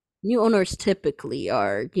new owners typically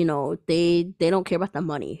are, they don't care about the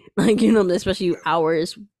money, like especially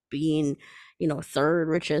ours being third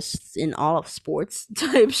richest in all of sports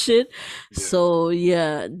type shit. Yeah, So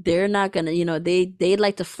yeah, they're not gonna, they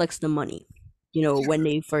like to flex the money, when yeah.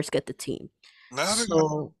 they first get the team. Now that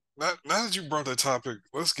So now that you brought that topic,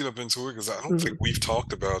 let's get up into it because I don't think mhm, we've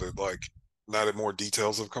talked about it. Like now that more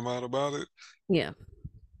details have come out about it, yeah,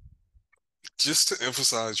 just to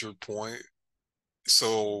emphasize your point.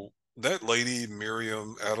 So that lady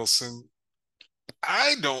Miriam Adelson,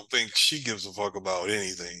 I don't think she gives a fuck about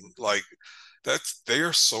anything. Like they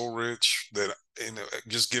are so rich that, and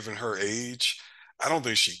just given her age, I don't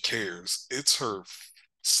think she cares. It's her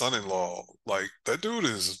son-in-law. Like that dude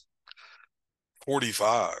is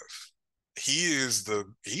 45. He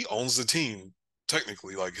owns the team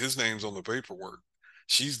technically. Like his name's on the paperwork.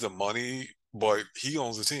 She's the money, but he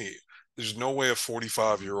owns the team. There's no way a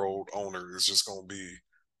 45-year-old owner is just gonna be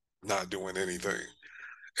not doing anything.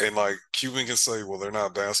 And like Cuban can say, well, they're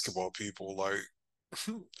not basketball people. Like,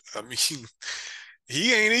 I mean,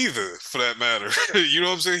 he ain't either, for that matter. You know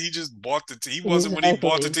what I'm saying? He just bought the team. He wasn't when he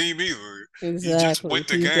bought the exactly, team either. He just exactly. went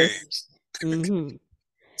to He just games. hmm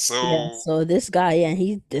Yeah, So so this guy, yeah,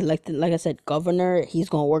 he did like I said, governor. He's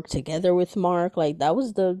gonna work together with Mark. Like that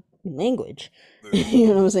was the language. the, You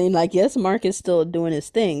know what I'm saying? Like, yes, Mark is still doing his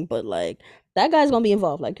thing, but like that guy's gonna be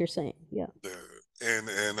involved, like you're saying. Yeah, the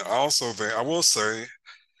and I also think I will say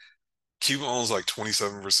Cuba owns like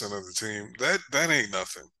 27% of the team. That ain't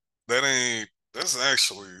nothing. That ain't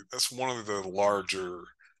that's one of the larger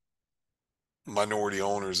minority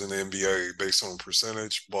owners in the NBA based on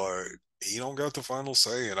percentage, but he don't got the final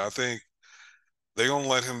say. And I think they're gonna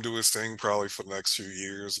let him do his thing probably for the next few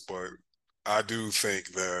years. But I do think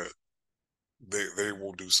that they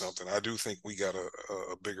will do something. I do think we got a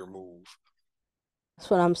bigger move that's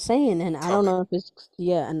what I'm saying, and I don't coming. know if it's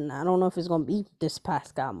yeah, and I don't know if it's gonna be this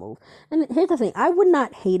Pascal move. And here's the thing: I would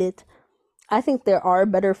not hate it. I think there are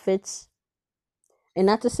better fits, and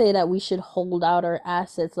not to say that we should hold out our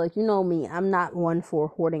assets. Like you know me, I'm not one for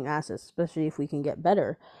hoarding assets, especially if we can get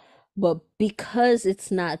better. But because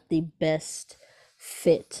it's not the best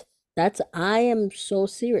fit, that's I am so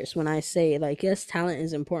serious when I say like yes, talent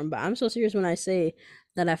is important, but I'm so serious when I say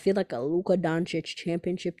that I feel like a Luka Doncic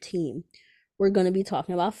championship team. We're gonna be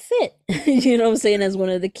talking about fit. You know what I'm saying? As one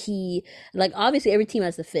of the key, like obviously every team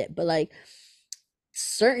has to fit, but like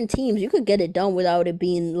certain teams you could get it done without it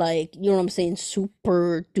being like you know what I'm saying,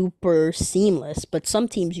 super duper seamless. But some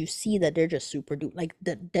teams you see that they're just super duper, like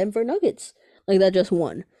the Denver Nuggets, like that just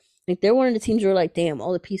won. Like they're one of the teams where like, damn,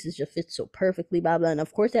 all the pieces just fit so perfectly, blah blah. And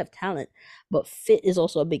of course they have talent, but fit is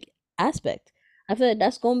also a big aspect. I feel like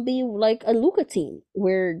that's gonna be like a Luca team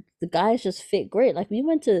where the guys just fit great. Like we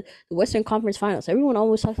went to the Western Conference Finals. Everyone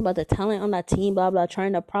always talks about the talent on that team, blah blah,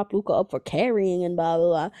 trying to prop Luca up for carrying and blah blah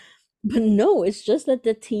blah. But no, it's just that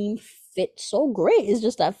the team fit so great. It's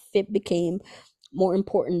just that fit became more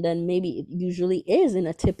important than maybe it usually is in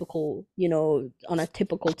a typical, on a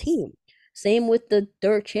typical team. Same with the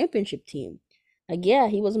third championship team. Like, yeah,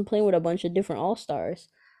 he wasn't playing with a bunch of different all stars.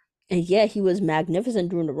 And yeah, he was magnificent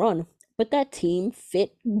during the run, but that team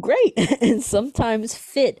fit great. And sometimes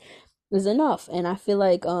fit is enough. And I feel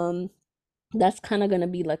like that's kind of gonna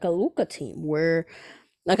be like a Luca team where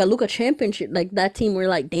like a Luca championship, like that team where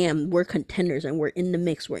like damn, we're contenders and we're in the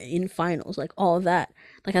mix, we're in finals, like all of that.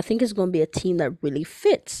 Like I think it's gonna be a team that really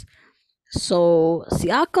fits. So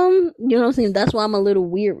Siakam, you know what I'm saying? That's why I'm a little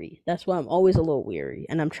weary. That's why I'm always a little weary.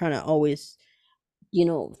 And I'm trying to always,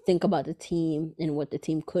 think about the team and what the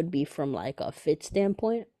team could be from like a fit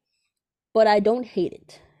standpoint. But I don't hate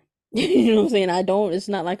it. You know what I'm saying? I don't, it's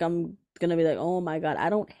not like I'm gonna be like, oh my god, I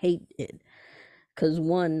don't hate it. Cause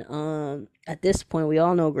one, at this point we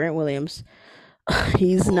all know Grant Williams. Well,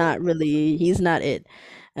 He's not it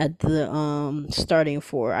at the starting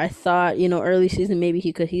four. I thought, early season maybe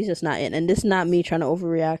he's just not it. And this is not me trying to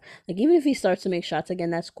overreact. Like even if he starts to make shots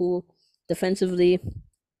again, that's cool. Defensively,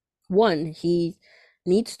 one, he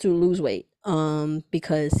needs to lose weight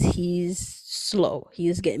because he's slow. He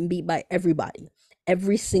is getting beat by everybody.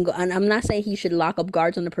 Every single, and I'm not saying he should lock up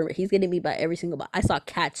guards on the perimeter. He's getting beat by every single body. I saw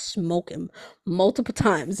Cat smoke him multiple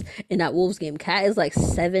times in that Wolves game. Cat is like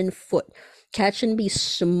 7 foot. Cat shouldn't be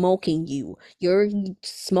smoking you. You're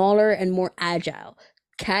smaller and more agile.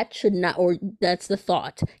 Cat should not, or that's the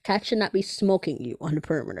thought. Cat should not be smoking you on the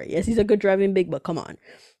perimeter. Yes, he's a good driving big, but come on,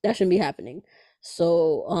 that shouldn't be happening.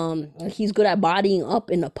 So he's good at bodying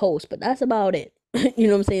up in the post, but that's about it. You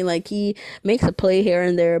know what I'm saying? Like he makes a play here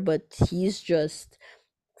and there, but he's just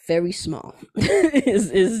very small.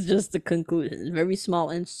 is just the conclusion. It's very small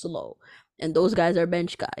and slow. And those guys are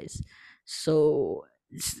bench guys. So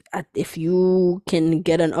if you can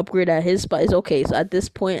get an upgrade at his spot, it's okay. So at this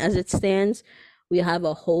point, as it stands, we have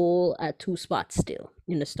a hole at 2 spots still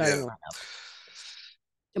in the starting yeah, lineup.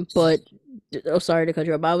 But oh, sorry to cut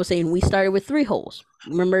you off. But I was saying we started with 3 holes.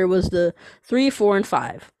 Remember, it was the 3, 4, and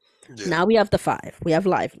 5. yeah. Now we have the 5. We have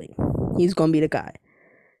Lively. He's gonna be the guy.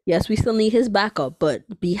 Yes, we still need his backup,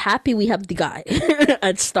 but be happy we have the guy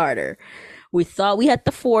at starter. We thought we had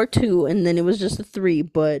the 4 too, and then it was just a 3,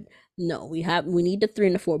 but no, we need the 3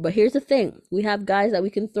 and the 4. But here's the thing: we have guys that we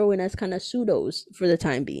can throw in as kind of pseudos for the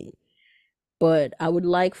time being. But I would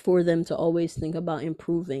like for them to always think about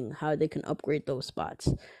improving how they can upgrade those spots.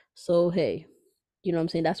 So hey, you know what I'm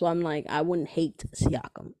saying? That's why I'm like I wouldn't hate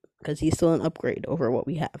Siakam because he's still an upgrade over what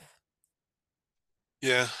we have.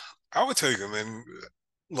 Yeah, I would take him. And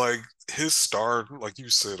like his star, like you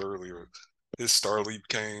said earlier, his star leap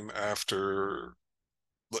came after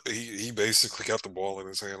he basically got the ball in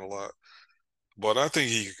his hand a lot. But I think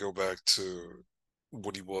he could go back to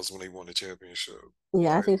what he was when he won the championship.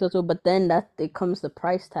 Yeah, I Like, think so too. But then that it comes the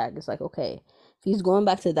price tag. It's like, okay, if he's going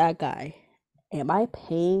back to that guy, am I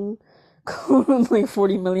paying like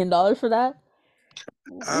 $40 million for that?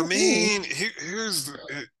 I Mm-mm. mean, here's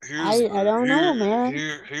I don't know, man.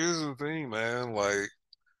 here's the thing, man. Like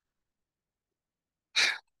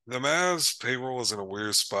the Mavs payroll is in a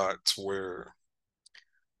weird spot to where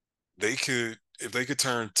they could, if they could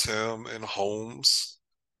turn Tim and Holmes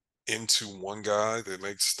into one guy that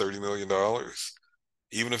makes $30 million,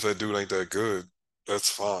 even if that dude ain't that good, that's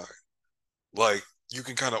fine. Like you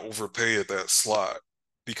can kind of overpay at that slot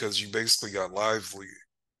because you basically got Lively,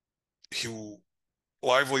 who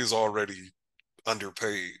Lively is already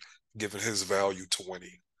underpaid given his value to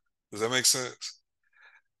winning. Does that make sense?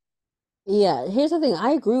 Yeah, here's the thing.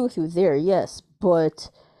 I agree with you there, yes, but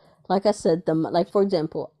like I said, like for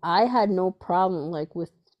example, I had no problem like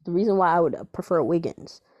with the reason why I would prefer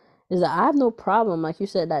Wiggins is that I have no problem, like you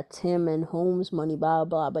said, that Tim and Holmes money, blah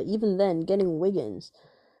blah. But even then, getting Wiggins,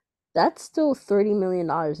 that's still $30 million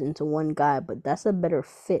into one guy, but that's a better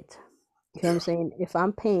fit. You know what I'm Yeah. saying? If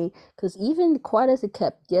I'm paying, because even quite as it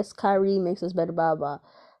kept, yes, Kyrie makes us better, blah blah.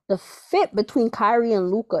 The fit between Kyrie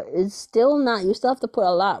and Luca is still not. You still have to put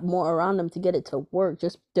a lot more around them to get it to work,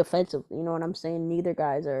 just defensively. You know what I'm saying? Neither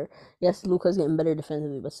guys are. Yes, Luca's getting better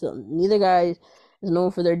defensively, but still, neither guy is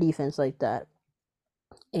known for their defense like that.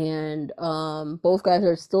 And both guys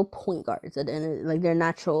are still point guards at the end of, like their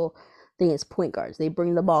natural thing is point guards. They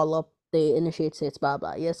bring the ball up, they initiate hits, blah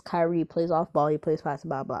blah. Yes, Kyrie plays off ball, he plays fast,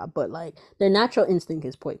 blah blah. But like their natural instinct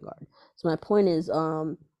is point guard. So my point is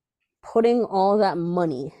putting all that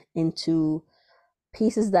money into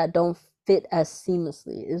pieces that don't fit as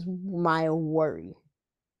seamlessly is my worry.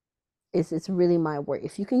 It's really my worry.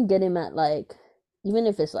 If you can get him at like, even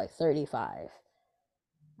if it's like 35,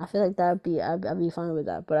 I feel like I'd be fine with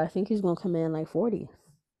that. But I think he's gonna come in like 40.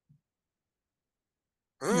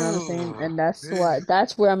 You know what I'm saying? And Yeah.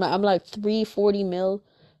 that's where I'm at. I'm like 340 mil,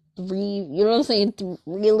 you know what I'm saying?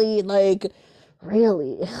 Really, like,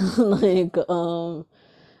 really, like,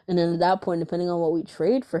 and then at that point, depending on what we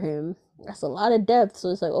trade for him, that's a lot of depth. So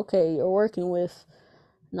it's like, okay, you're working with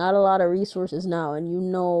not a lot of resources now, and you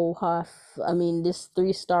know how, I mean, this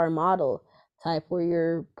 3-star model type where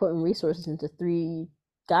you're putting resources into 3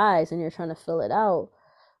 guys and you're trying to fill it out.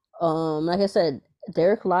 Like I said,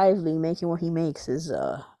 Derek Lively making what he makes is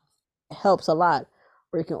helps a lot,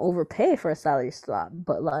 where you can overpay for a salary slot.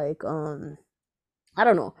 But like, I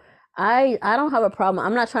don't know. I don't have a problem.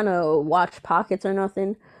 I'm not trying to watch pockets or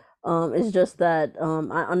nothing. It's just that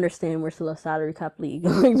I understand we're still a salary cap league.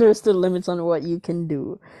 Like there's still limits on what you can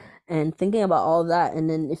do. And thinking about all that, and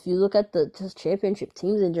then if you look at the just championship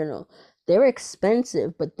teams in general, they're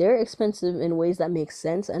expensive, but they're expensive in ways that make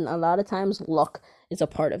sense. And a lot of times, luck is a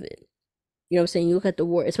part of it. You know what I'm saying? You look at the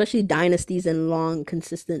war, especially dynasties and long,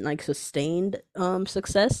 consistent, like sustained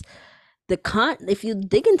success. If you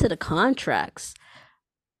dig into the contracts,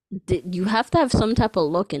 you have to have some type of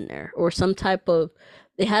look in there, or some type of,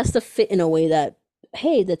 it has to fit in a way that,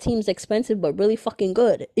 hey, the team's expensive but really fucking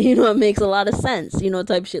good. You know, it makes a lot of sense. You know,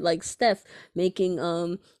 type shit like Steph making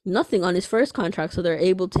nothing on his first contract, so they're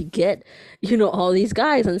able to get, you know, all these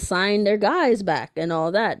guys and sign their guys back and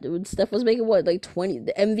all that. Steph was making what, like 20,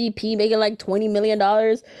 the MVP making like $20 million, or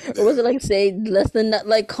was Yeah. it like, say, less than that?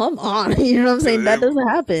 Like, come on. You know what I'm saying? That And doesn't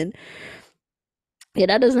happen. Yeah,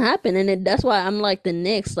 that doesn't happen, and that's why I'm like the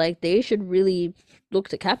Knicks. Like they should really look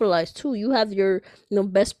to capitalize too. You have your,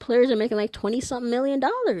 best players are making like 20 something million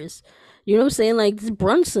dollars. You know what I'm saying? Like this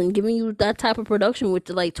Brunson giving you that type of production with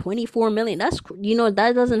like 24 million. That's,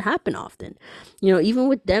 that doesn't happen often. You know, even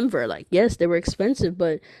with Denver, like yes, they were expensive,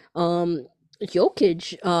 but Jokic,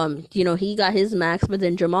 he got his max, but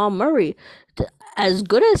then Jamal Murray, as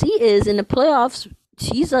good as he is in the playoffs,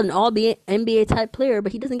 he's an all NBA type player,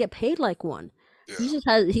 but he doesn't get paid like one. yeah.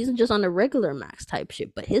 He's just on a regular max type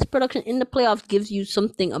shit, but his production in the playoffs gives you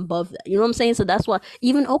something above that. You know what I'm saying? So that's why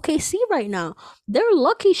even OKC right now, they're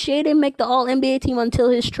lucky Shea didn't make the All NBA team until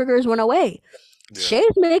his triggers went away. Yeah.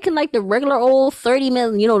 Shea's making like the regular old 30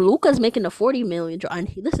 million. You know, Luca's making the 40 million.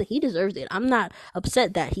 And listen, he deserves it. I'm not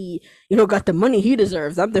upset that he, got the money he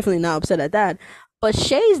deserves. I'm definitely not upset at that. But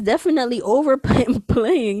Shea's definitely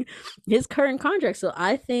overplaying his current contract. So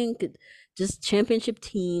I think just championship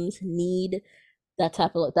teams need that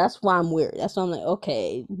type of look. That's why I'm weird. That's why I'm like,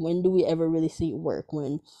 okay, when do we ever really see it work?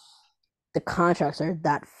 When the contracts are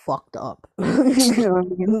that fucked up. You know what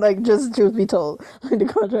I mean? Like, just truth be told, like, the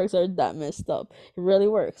contracts are that messed up. It really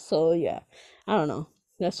works. So yeah, I don't know.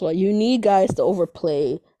 That's why you need guys to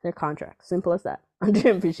overplay their contracts. Simple as that. On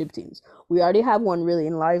championship teams, we already have one really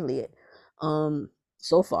in Lively,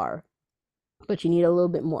 so far, but you need a little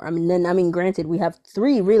bit more. Granted, we have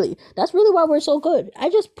 3 really. That's really why we're so good. I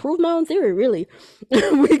just proved my own theory. Really,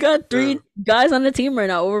 we got Yeah. 3 guys on the team right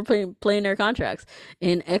now overplaying playing their contracts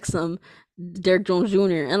in Exum, Derek Jones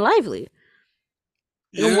Jr. and Lively,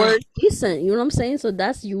 and Yeah. we're decent. You know what I'm saying? So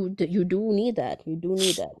that's you. You do need that. You do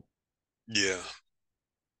need that. Yeah.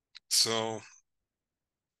 So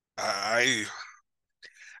I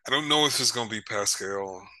I don't know if it's gonna be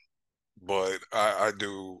Pascal, but I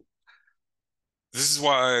do. This is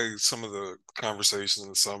why some of the conversations in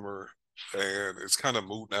the summer, and it's kind of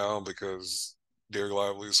moot now because Derek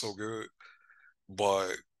Lively is so good.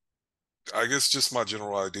 But I guess just my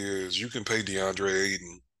general idea is you can pay DeAndre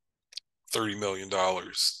Ayton $30 million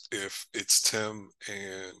if it's Tim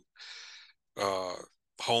and uh,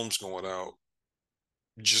 Holmes going out,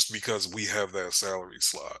 just because we have that salary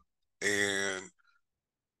slot. And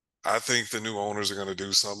I think the new owners are going to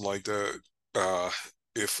do something like that. Uh,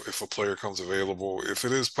 if a player comes available, if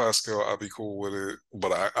it is Pascal, I'd be cool with it.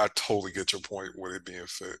 But I totally get your point with it being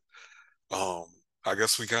fit. Um, I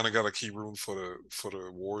guess we kind of got to keep room for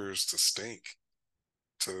the Warriors to stink,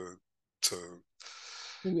 to to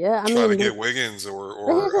Yeah, I try to mean, get Wiggins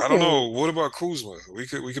but here's or the I don't thing. know. What about Kuzma? We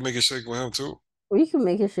could make a shake with him too. We can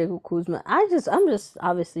make it shake with Kuzma. I'm just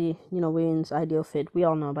obviously, Wayne's ideal fit. We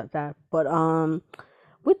all know about that. But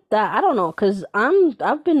with that, I don't know, cause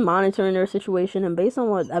I've been monitoring their situation, and based on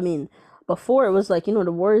what I mean, before it was like,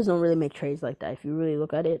 the Warriors don't really make trades like that. If you really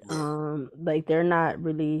look at it, Yeah, like they're not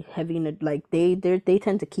really heavy in it. Like they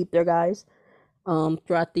tend to keep their guys.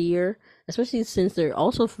 throughout the year, especially since they're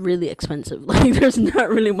also really expensive. Like there's not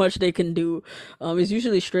really much they can do. It's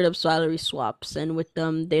usually straight up salary swaps, and with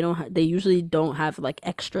them, they usually don't have like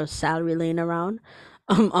extra salary laying around,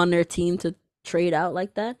 on their team to trade out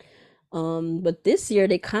like that. But this year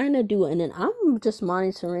they kind of do, and then I'm just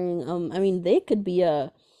monitoring. I mean, they could be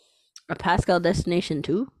a Pascal destination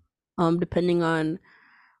too, depending on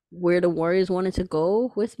where the Warriors wanted to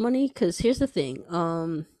go with money. Because here's the thing,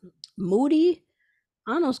 Moody,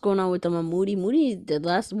 I don't know what's going on with them on Moody. Moody, the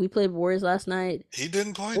last we played Warriors last night, He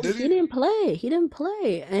didn't play, well, did he he? didn't play. He didn't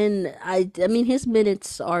play, and I mean, his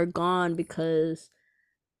minutes are gone because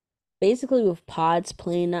basically with Pods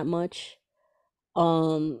playing that much,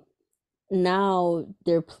 um, now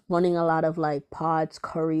they're running a lot of like Pods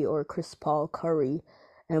Curry or Chris Paul Curry,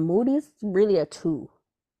 and Moody's really a two.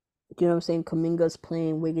 You know what I'm saying? Kaminga's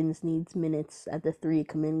playing. Wiggins needs minutes at the three.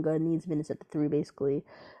 Kaminga needs minutes at the three, basically.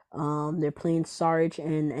 They're playing Sarge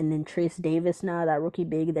and then Trace Davis now, that rookie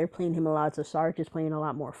big. They're playing him a lot. So Sarge is playing a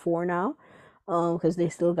lot more four now, because they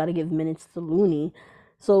still got to give minutes to Looney.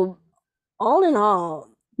 So all in all,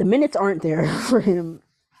 the minutes aren't there for him,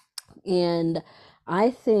 and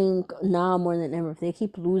I think now more than ever, if they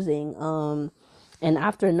keep losing, and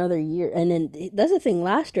after another year, and then that's the thing.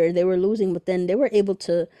 Last year they were losing, but then they were able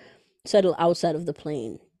to settle outside of the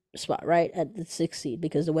plane spot, right at the sixth seed,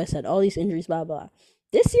 because the West had all these injuries, blah blah.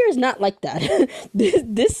 This year is not like that.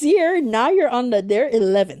 This year, now you're on they're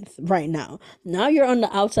 11th right now. Now you're on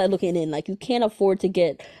the outside looking in. Like you can't afford to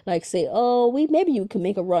get like say, oh, we maybe you can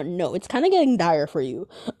make a run. No, it's kind of getting dire for you.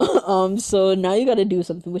 So now you got to do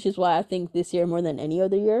something, which is why I think this year more than any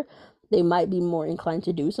other year, they might be more inclined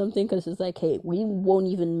to do something, because it's like, hey, we won't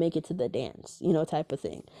even make it to the dance, type of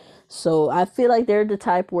thing. So I feel like they're the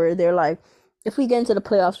type where they're like, if we get into the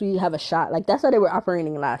playoffs, we have a shot. Like that's how they were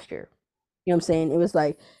operating last year. You know what I'm saying? It was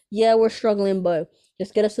like, yeah, we're struggling, but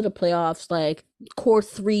just get us to the playoffs. Like core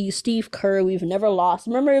three, Steve Kerr, we've never lost.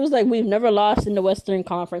 Remember, it was like we've never lost in the Western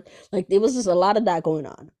Conference. Like there was just a lot of that going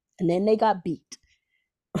on, and then they got beat,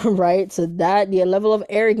 right? So that the level of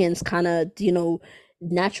arrogance kind of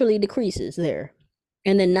naturally decreases there.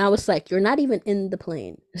 And then now it's like you're not even in the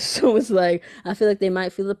plane. So it's like I feel like they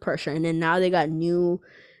might feel the pressure. And then now they got new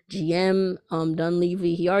GM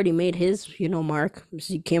Dunleavy. He already made his, mark.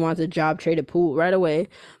 He came out the job, traded Poole right away.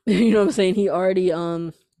 You know what I'm saying? He already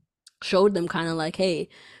showed them kind of like, hey,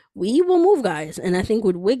 we will move guys. And I think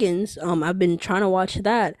with Wiggins, I've been trying to watch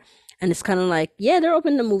that. And it's kind of like, yeah, they're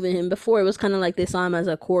open to moving him. Before it was kind of like they saw him as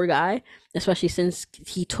a core guy, especially since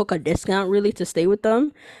he took a discount really to stay with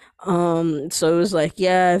them. So it was like,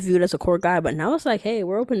 yeah, viewed as a core guy, but now it's like, hey,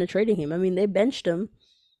 we're open to trading him. I mean, they benched him.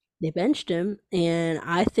 They benched him, and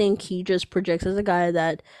I think he just projects as a guy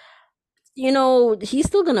that, he's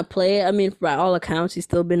still gonna play. I mean, by all accounts, he's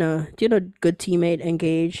still been a good teammate,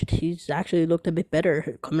 engaged. He's actually looked a bit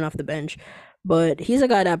better coming off the bench. But he's a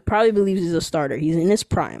guy that probably believes he's a starter. He's in his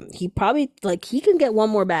prime. He probably like he can get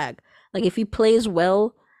one more bag. Like if he plays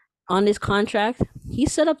well on his contract,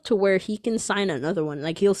 he's set up to where he can sign another one.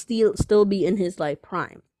 Like he'll still be in his like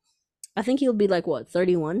prime. I think he'll be like what,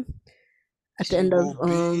 31 at the He end will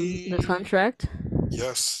of the be. contract.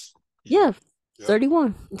 Yes. Yeah, Yep.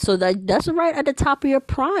 31. So that's right at the top of your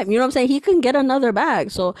prime. You know what I'm saying? He can get another bag.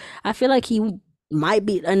 So I feel like he might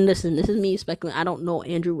be, and listen, this is me speculating. I don't know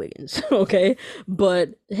Andrew Wiggins, okay?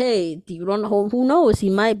 But hey, you don't know, who knows? He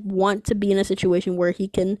might want to be in a situation where he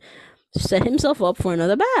can set himself up for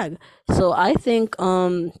another bag. So I think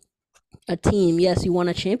a team, yes, you won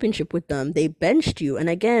a championship with them. They benched you. And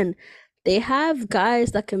again, they have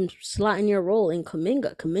guys that can slot in your role in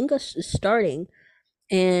Kaminga. Kaminga is starting,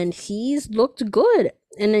 and he's looked good.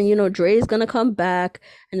 And then Dre's gonna come back,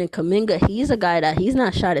 and then Kaminga, he's a guy that he's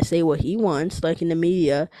not shy to say what he wants, like in the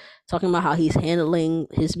media, talking about how he's handling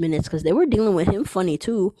his minutes, because they were dealing with him funny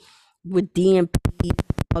too, with DMP,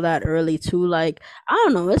 all that early too. Like I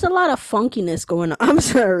don't know, it's a lot of funkiness going on. I'm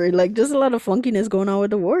sorry, like just a lot of funkiness going on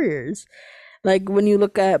with the Warriors. Like when you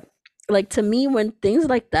look at, like to me, when things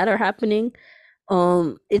like that are happening,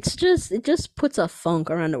 it just puts a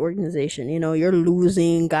funk around the organization. You're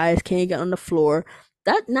losing, guys can't get on the floor.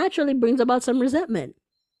 That naturally brings about some resentment.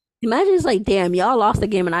 Imagine it's like, damn, y'all lost the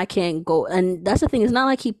game and I can't go. And that's the thing. It's not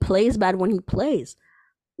like he plays bad when he plays.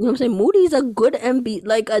 You know what I'm saying? Moody's a good MB,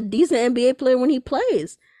 like a decent NBA player when he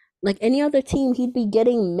plays. Like any other team, he'd be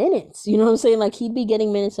getting minutes. You know what I'm saying? Like he'd be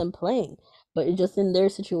getting minutes and playing. But it just in their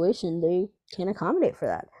situation, they can't accommodate for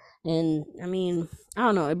that. And I mean, I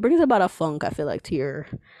don't know. It brings about a funk, I feel like, to your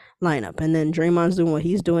lineup. And then Draymond's doing what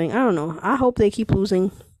he's doing. I don't know. I hope they keep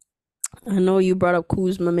losing. I know you brought up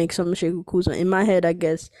Kuzma, make some shake with Kuzma. In my head, I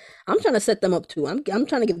guess I'm trying to set them up too. I'm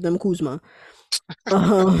trying to give them Kuzma.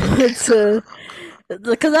 To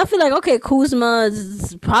because I feel like okay, Kuzma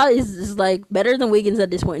is probably is like better than Wiggins at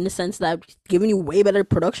this point in the sense that giving you way better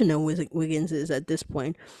production than Wiggins is at this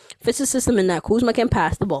point. Fits the system in that Kuzma can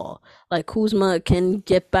pass the ball. Like Kuzma can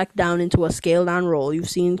get back down into a scale down role. You've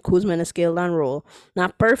seen Kuzma in a scale down role.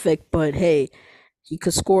 Not perfect, but hey, he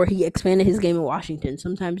could score. He expanded his game in Washington.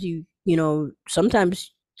 Sometimes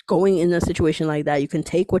sometimes going in a situation like that, you can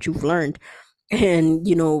take what you've learned and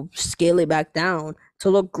scale it back down to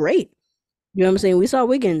look great. You know what I'm saying? We saw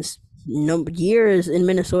Wiggins years in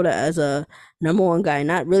Minnesota as a number one guy,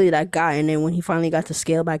 not really that guy, and then when he finally got to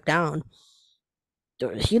scale back down,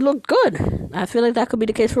 he looked good. I feel like that could be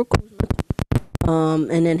the case for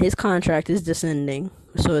Kuzma. And then his contract is descending,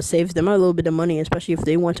 so it saves them a little bit of money, especially if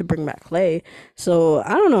they want to bring back Clay. So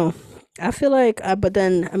I don't know. I feel like, but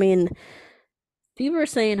then I mean, people are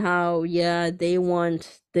saying how yeah they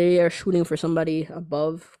are shooting for somebody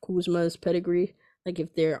above Kuzma's pedigree. Like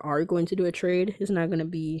if they are going to do a trade, it's not gonna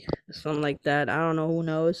be something like that. I don't know. Who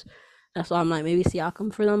knows? That's why I'm like maybe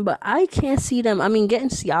Siakam for them, but I can't see them. I mean, getting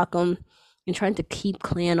Siakam and trying to keep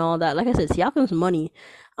Clay and all that. Like I said, Siakam's money.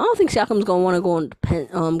 I don't think Siakam's gonna want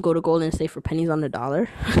to go to Golden State for pennies on the dollar.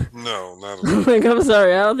 No, not at all. Like I'm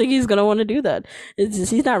sorry, I don't think he's gonna want to do that.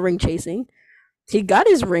 He's not ring chasing. He got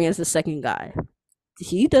his ring as the second guy.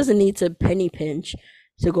 He doesn't need to penny pinch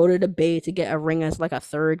to go to the Bay to get a ring as like a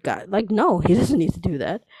third guy. Like, no, he doesn't need to do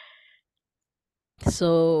that.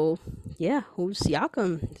 So yeah, who's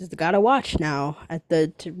Siakam is the guy to watch now.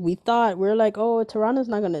 We thought we are like, oh, Toronto's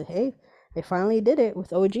not gonna. Hey, they finally did it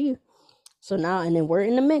with OG. So now and then we're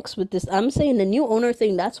in the mix with this. I'm saying the new owner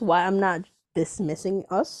thing. That's why I'm not dismissing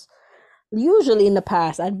us. Usually in the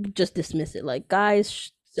past, I'd just dismiss it. Like,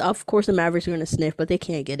 guys, of course the Mavericks are gonna sniff, but they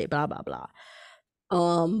can't get it. Blah blah blah.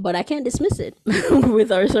 But I can't dismiss it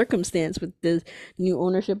with our circumstance with this new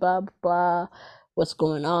ownership, blah blah, what's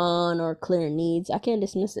going on or clear needs. I can't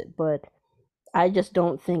dismiss it, but I just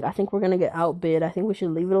don't think. I think we're gonna get outbid. I think we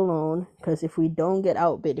should leave it alone because if we don't get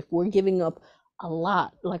outbid, if we're giving up a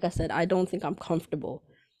lot, like I said, I don't think I'm comfortable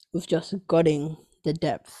with just gutting the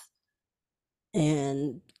depth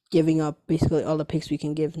and giving up basically all the picks we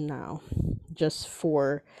can give now just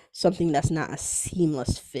for something that's not a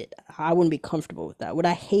seamless fit. I wouldn't be comfortable with that. Would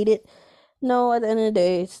I hate it? No, at the end of the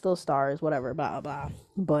day, it's still stars, whatever, blah, blah.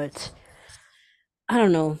 But I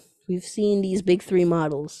don't know. We've seen these big three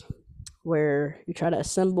models where you try to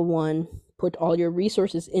assemble one, put all your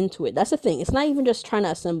resources into it. That's the thing. It's not even just trying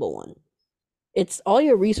to assemble one. It's all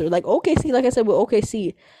your resources. Like OKC, like I said with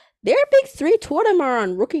OKC, their big three, two of them are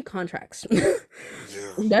on rookie contracts. Yeah.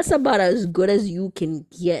 That's about as good as you can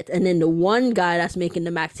get. And then the one guy that's making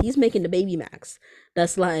the max, he's making the baby max.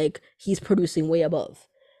 That's like he's producing way above.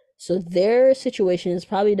 So their situation is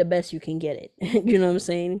probably the best you can get it. You know what I'm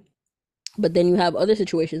saying? But then you have other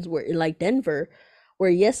situations where, like Denver,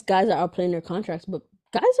 where yes, guys are outplaying their contracts, but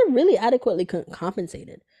guys are really adequately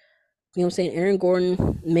compensated. You know what I'm saying? Aaron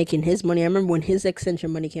Gordon making his money. I remember when his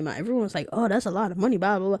extension money came out, everyone was like, "Oh, that's a lot of money."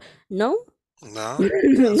 Blah blah blah. No, Nah,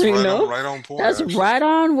 that's you know, right on point that's actually. right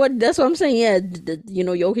on what. That's what I'm saying. Yeah,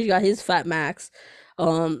 Jokic got his fat max.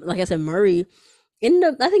 Like I said, Murray I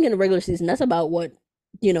think in the regular season, that's about what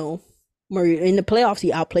you know. Murray in the playoffs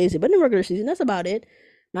he outplays it, but in the regular season, that's about it.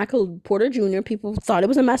 Michael Porter Jr. People thought it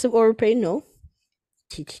was a massive overpay. No,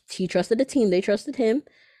 he trusted the team. They trusted him.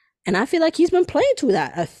 And I feel like he's been playing to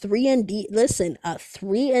that. A 3 and D, listen, a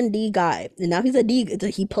 3 and D guy. And now he's a D,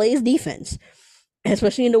 he plays defense,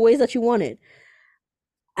 especially in the ways that you want it.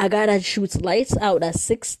 A guy that shoots lights out at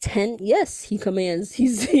 6'10", yes, he commands,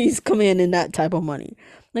 he's commanding that type of money.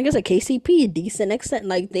 Like I said, KCP, decent extent.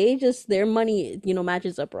 Like their money,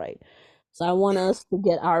 matches up right. So I want Yeah. us to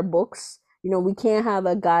get our books. We can't have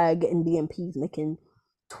a guy getting DMPs making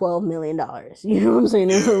 $12 million. You know what I'm saying?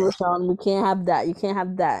 Yeah. Rashawn, we can't have that. You can't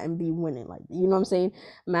have that and be winning like you know what I'm saying?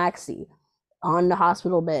 Maxi on the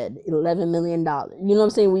hospital bed, $11 million. You know what I'm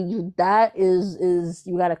saying? That is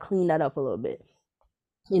you got to clean that up a little bit.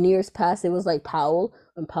 In years past, it was like Powell,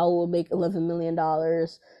 when Powell would make $11 million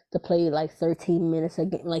to play like 13 minutes a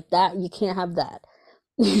game, like that. You can't have that.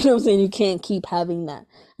 You know what I'm saying? You can't keep having that.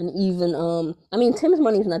 And even I mean Tim's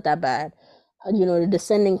money's not that bad. The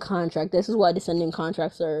descending contract. This is why descending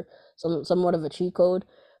contracts are somewhat of a cheat code.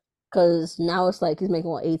 Because now it's like he's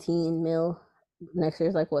making what 18 mil. Next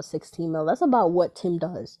year's like what 16 mil. That's about what Tim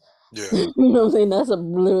does. Yeah. You know what I'm saying? That's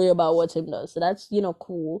literally about what Tim does. So that's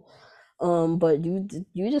cool. But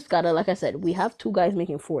you just gotta, like I said, we have two guys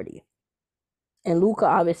making 40. And Luca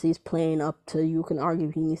obviously is playing up to, you can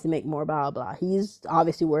argue he needs to make more, blah blah. He's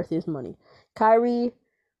obviously worth his money. Kyrie,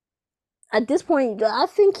 at this point, I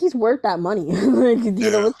think he's worth that money. Like,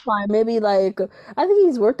 Yeah, it's fine. Maybe like I think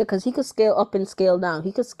he's worth it because he could scale up and scale down.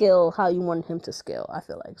 He could scale how you want him to scale. I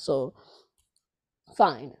feel like so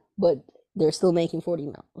fine, but they're still making 40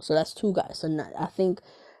 mil, so that's two guys. So I think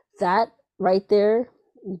that right there,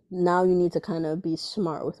 now you need to kind of be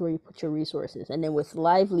smart with where you put your resources, and then with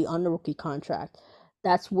Lively on the rookie contract,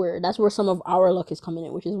 that's where some of our luck is coming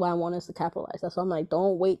in, which is why I want us to capitalize. That's why I'm like,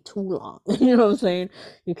 don't wait too long. You know what I'm saying?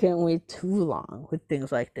 You can't wait too long with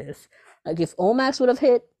things like this. Like if Omax would have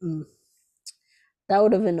hit, that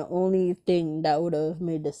would have been the only thing that would have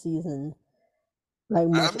made the season like I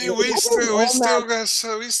much. mean, Imagine if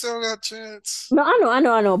Omax. we still got chance. No, I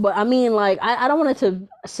know, but I mean, like, I don't want it to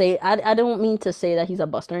say, I don't mean to say that he's a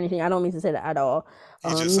bust or anything. I don't mean to say that at all. He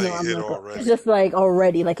just ain't I'm hit like, it's already. just like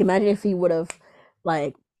already, like, imagine if he would have,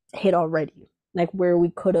 like, hit already, like, where we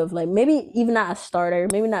could have, like, maybe even not a starter,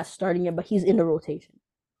 maybe not starting it, but he's in the rotation.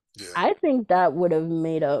 Yeah, I think that would have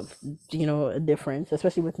made a difference,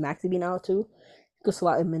 especially with Maxi being out too. You could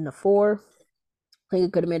slot him in the four. I think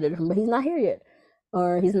it could have made a difference, but he's not here yet,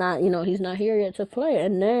 or he's not here yet to play.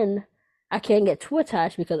 And then I can't get too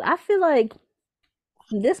attached because I feel like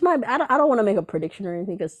this might. Be, I don't want to make a prediction or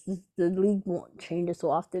anything because the league won't change it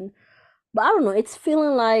so often. But I don't know. It's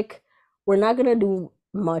feeling like we're not gonna do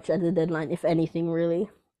much at the deadline, if anything, really.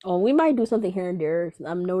 We might do something here and there.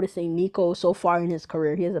 I'm noticing Nico so far in his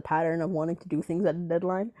career, he has a pattern of wanting to do things at the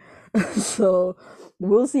deadline. So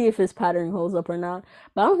we'll see if his pattern holds up or not.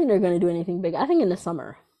 But I don't think they're gonna do anything big. I think in the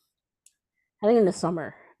summer. I think in the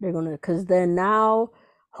summer they're gonna, because then now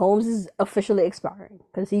Holmes is officially expiring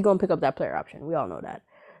because he's gonna pick up that player option. We all know that.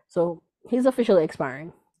 So he's officially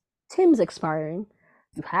expiring. Tim's expiring.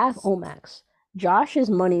 You have Omax. Josh's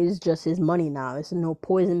money is just his money now. It's no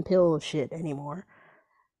poison pill shit anymore.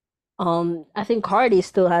 I think Cardi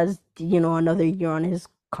still has another year on his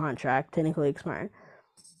contract, technically expiring.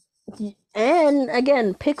 And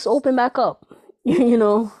again, picks open back up. you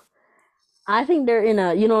know, I think they're in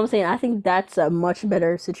a, what I'm saying? I think that's a much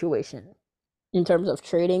better situation in terms of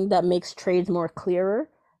trading that makes trades more clearer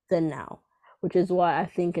than now, which is why I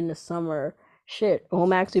think in the summer, shit,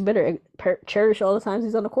 Omax, we better cherish all the times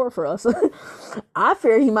he's on the court for us. I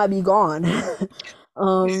fear he might be gone he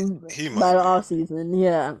by might the be. off season,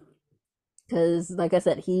 yeah, because like I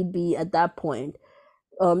said, he'd be at that point.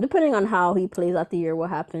 Depending on how he plays out the year, what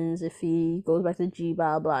happens if he goes back to G,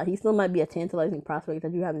 blah blah, he still might be a tantalizing prospect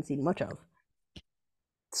that you haven't seen much of.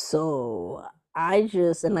 So I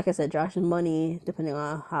just, and like I said, Josh's money, depending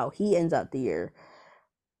on how he ends out the year,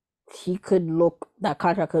 he could look, that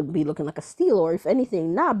contract could be looking like a steal, or if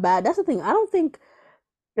anything, not bad. That's the thing. I don't think,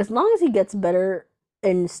 as long as he gets better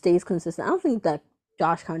and stays consistent, I don't think that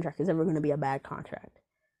Josh contract is ever going to be a bad contract.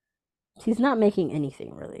 He's not making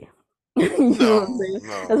anything really. You know what I'm No, saying?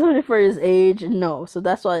 no. Especially for his age, no. So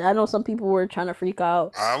that's why I know some people were trying to freak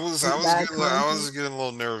out I with was bad getting I was contract. getting a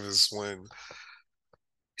little nervous when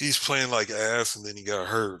he's playing like ass and then he got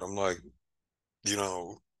hurt. I'm like, you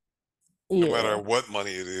know, no matter Yeah. what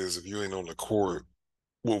money it is, if you ain't on the court,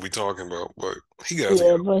 what we talking about? But he got to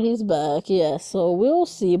Yeah, go. but he's back. Yeah, so we'll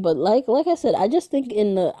see. But like I said, I just think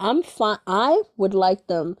I'm fine. I would like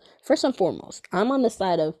them first and foremost. I'm on the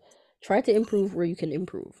side of try to improve where you can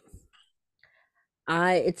improve.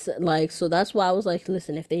 It's like, so that's why I was like,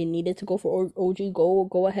 listen, if they needed to go for OG,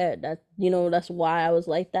 go ahead. That's why I was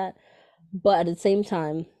like that. But at the same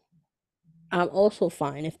time, I'm also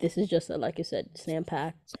fine if this is just a, like you said, snap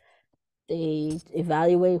pack. They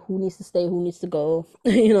evaluate who needs to stay, who needs to go,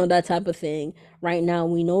 that type of thing. Right now,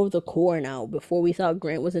 we know the core now. Before we thought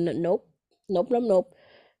Grant was in the nope, nope, nope, nope.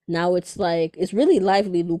 Now it's like it's really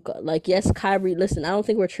lively, Luca. Like, yes, Kyrie. Listen, I don't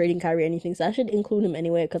think we're trading Kyrie anything, so I should include him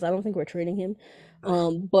anyway because I don't think we're trading him.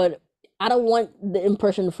 Right. But I don't want the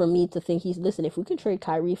impression for me to think he's listen. If we can trade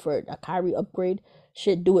Kyrie for a Kyrie upgrade,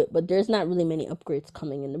 should do it. But there's not really many upgrades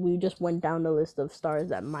coming in. We just went down the list of stars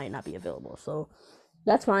that might not be available, so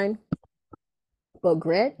that's fine. But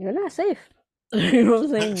Grant, you're not safe. You know what I'm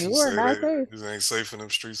saying? You You are say not that safe. it ain't safe in them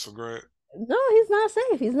streets for Grant. No, he's not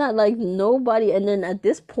safe. He's not like nobody. And then at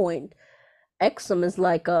this point, Exum is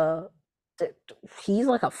like he's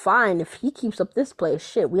like a fine if he keeps up this play.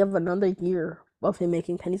 Shit, we have another year of him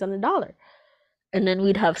making pennies on the dollar, and then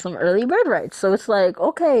we'd have some early bird rights. So it's like,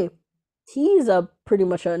 okay, he's a pretty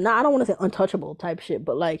much a, not, I don't want to say untouchable type shit,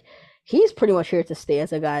 but like he's pretty much here to stay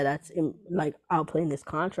as a guy that's like outplaying this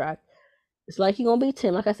contract. It's like you're gonna be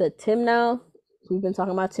Tim. Like I said, Tim now. We've been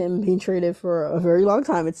talking about Tim being traded for a very long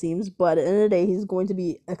time, it seems. But at the end of the day, he's going to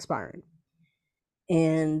be expiring.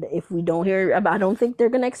 And if we don't hear about, I don't think they're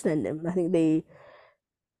gonna extend him. I think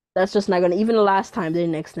That's just not gonna. Even the last time they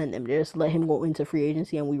didn't extend him, they just let him go into free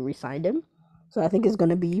agency and we re-signed him. So I think it's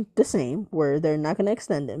gonna be the same, where they're not gonna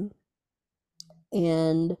extend him,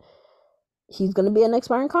 and he's gonna be an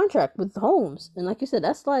expiring contract with Holmes. And like you said,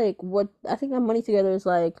 that's like what I think that money together is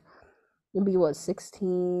like. It'd be what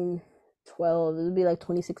 16, 12. It'd be like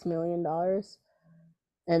 $26 million.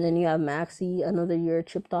 And then you have Maxi another year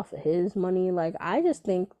chipped off of his money. Like I just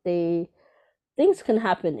think things can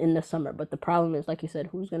happen in the summer, but the problem is, like you said,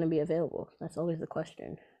 who's going to be available? That's always the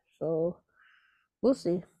question. So we'll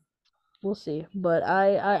see, we'll see. But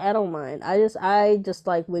I don't mind. I just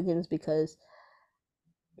like Wiggins because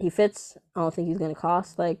he fits. I don't think he's going to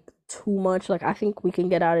cost like too much. Like I think we can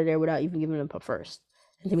get out of there without even giving him a first.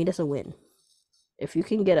 And to me, that's a win. If you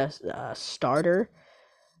can get a starter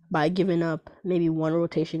by giving up maybe one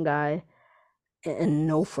rotation guy and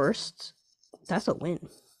no firsts, that's a win.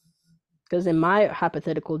 Because in my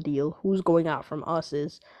hypothetical deal, who's going out from us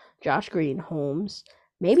is Josh Green, Holmes,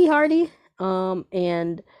 maybe Hardy,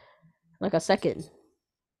 and like a second,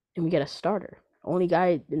 and we get a starter. Only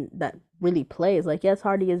guy that really plays. Like yes,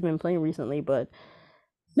 Hardy has been playing recently, but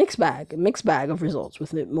mixed bag of results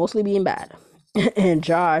with it mostly being bad. And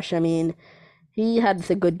Josh, I mean, he had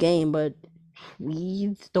a good game, but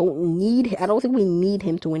we don't need. I don't think we need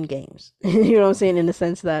him to win games. You know what I'm saying? In the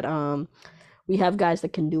sense that we have guys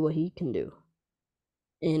that can do what he can do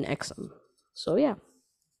in Exum. So yeah,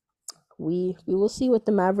 we will see what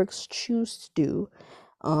the Mavericks choose to do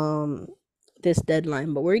um this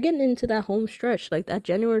deadline. But we're getting into that home stretch. Like that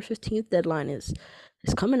January 15th deadline is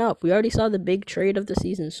coming up. We already saw the big trade of the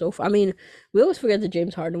season so far. I mean, we always forget the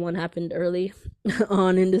James Harden one happened early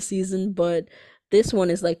on in the season, but this one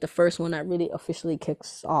is like the first one that really officially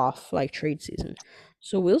kicks off like trade season.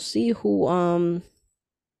 So we'll see who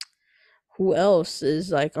else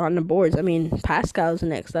is like on the boards. I mean, Pascal's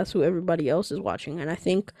next. That's who everybody else is watching, and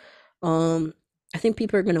um, I think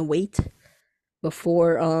people are gonna wait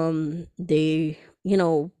before they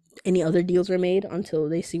any other deals are made until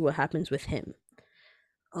they see what happens with him.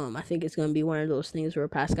 I think it's gonna be one of those things where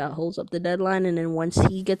Pascal holds up the deadline, and then once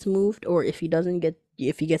he gets moved, or if he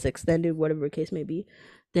gets extended, whatever the case may be,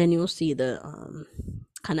 then you'll see the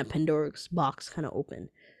kind of Pandora's box kind of open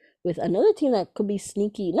with another team that could be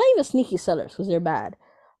sneaky, not even sneaky sellers because they're bad,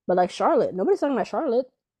 but like Charlotte. Nobody's talking about Charlotte.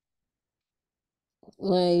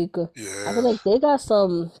 Like I feel Yeah, like they got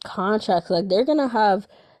some contracts. Like they're gonna have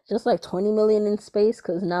just like 20 million in space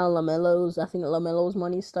because now Lamelo's. I think Lamelo's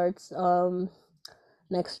money starts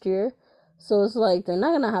next year, so it's like they're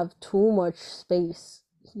not gonna have too much space,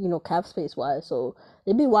 cap space wise. So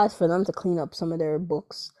it'd be wise for them to clean up some of their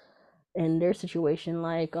books and their situation.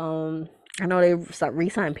 Like I know they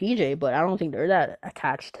re-signed PJ, but I don't think they're that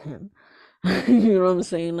attached to him. You know what I'm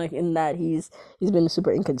saying? Like in that he's been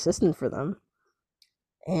super inconsistent for them.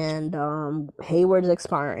 And Hayward's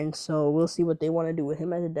expiring, so we'll see what they want to do with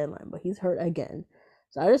him at the deadline. But he's hurt again,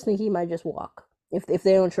 so I just think he might just walk. If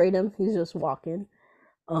they don't trade him, he's just walking.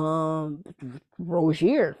 Um,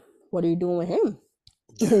 Rozier, what are you doing with him?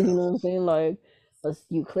 You yeah, know what I'm saying? Like,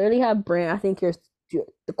 you clearly have Brand. I think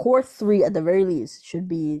the core three at the very least should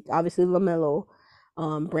be obviously Lamelo,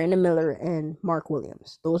 Brandon Miller, and Mark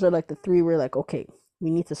Williams. Those are like the three. We're like, okay, we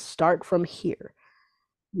need to start from here.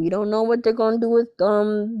 We don't know what they're gonna do with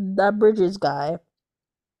that Bridges guy.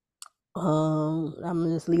 I'm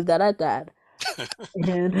gonna just leave that at that.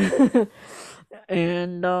 And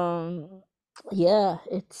and yeah,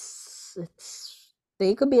 it's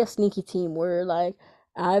they could be a sneaky team where like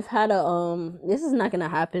I've had a this is not gonna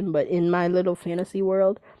happen, but in my little fantasy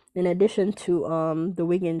world, in addition to the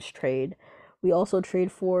Wiggins trade, we also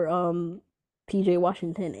trade for PJ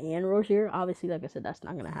Washington and Rozier. Obviously, like I said, that's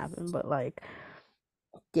not gonna happen, but like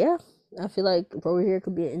yeah, I feel like Rozier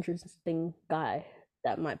could be an interesting guy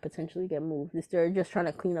that might potentially get moved. If they're just trying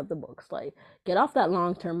to clean up the books, like get off that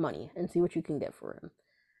long term money and see what you can get for him.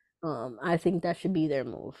 I think that should be their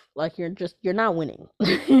move. Like you're not winning.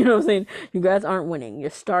 You know what I'm saying? You guys aren't winning. Your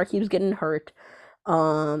star keeps getting hurt.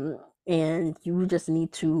 And you just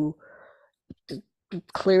need to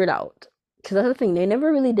clear it out. Because that's the thing, they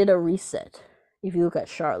never really did a reset. If you look at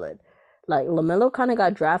Charlotte, like Lamelo kind of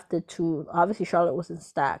got drafted to. Obviously, Charlotte wasn't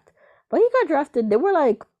stacked, but he got drafted. They were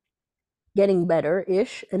like getting better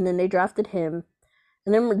ish, and then they drafted him,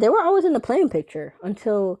 and then they were always in the playing picture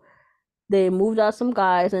until they moved out some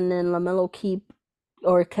guys, and then Lamelo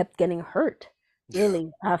kept getting hurt. yeah,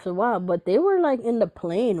 Really, after a while, but they were like in the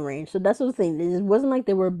playing range. So that's the thing. It wasn't like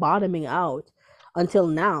they were bottoming out until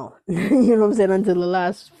now. You know what I'm saying? Until the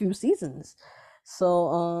last few seasons.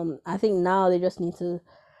 So I think now they just need to.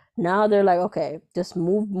 Now they're like, okay, just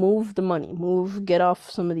move the money, get off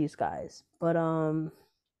some of these guys. But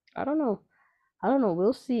I don't know. I don't know.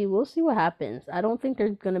 We'll see. We'll see what happens. I don't think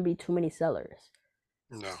there's gonna be too many sellers.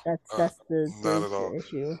 No, That's uh, that's the not the, at all. the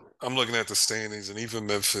issue. I'm looking at the standings, and even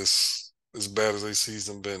Memphis, as bad as their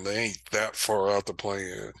season been, they ain't that far out to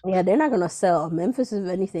play in. Yeah, they're not gonna sell. Memphis, if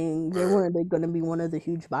anything, Uh, they're gonna be one of the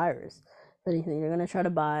huge buyers. If anything, they're gonna try to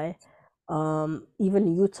buy.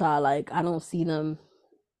 Even Utah, like I don't see them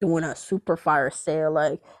doing a super fire sale.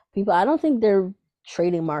 Like people, I don't think they're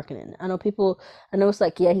trading marketing. I know people. I know it's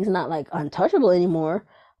like yeah, he's not like untouchable anymore,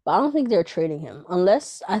 but I don't think they're trading him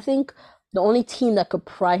unless I think the only team that could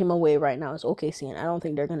pry him away right now is OKC, and I don't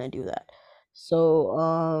think they're gonna do that. So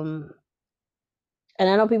and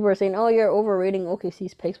I know people are saying, "Oh, you're overrating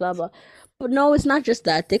OKC's picks, blah blah," but no, it's not just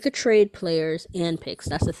that. They could trade players and picks.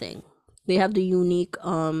 That's the thing. They have the unique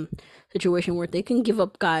situation where they can give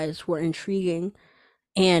up guys who are intriguing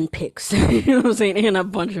and picks. You know what I'm saying? And a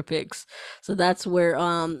bunch of picks. So that's where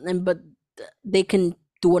they can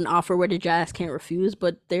do an offer where the Jazz can't refuse,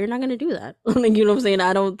 but they're not gonna do that. Like you know what I'm saying?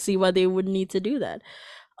 I don't see why they would need to do that.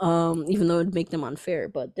 Even though it'd make them unfair,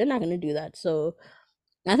 but they're not gonna do that. So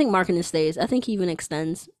I think Markkanen stays. I think he even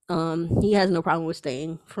extends. He has no problem with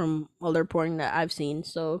staying from all the reporting that I've seen.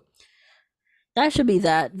 So that should be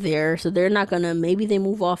that there. So they're not gonna. Maybe they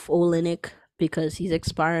move off Olenek because he's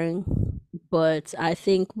expiring. But I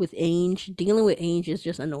think with Ainge, dealing with Ainge is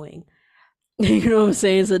just annoying. You know what I'm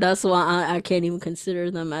saying? So that's why I can't even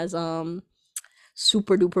consider them as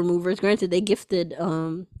super duper movers. Granted, they gifted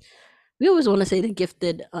we always want to say they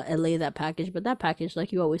gifted LA that package, but that package,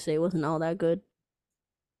 like you always say, wasn't all that good.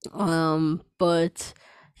 But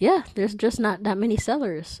yeah, there's just not that many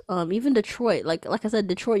sellers. Even Detroit, like I said,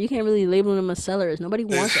 Detroit, you can't really label them as sellers. Nobody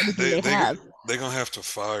they wants everything they they they have. they're gonna have to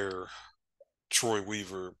fire Troy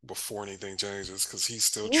Weaver before anything changes because he's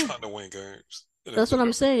still Yeah, trying to win games. And if that's they what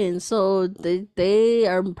I'm saying. So they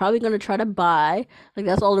are probably gonna try to buy. Like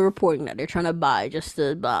that's all the reporting that they're trying to buy just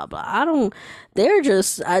to blah blah. I don't. They're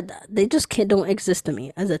just they just can't don't exist to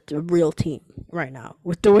me as a real team right now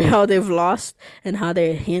with the way how they've lost and how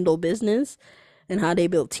they handle business and how they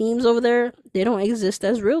build teams over there. They don't exist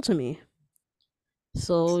as real to me.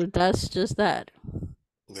 So that's just that.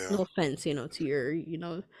 yeah, No offense, to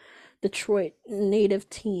your, Detroit native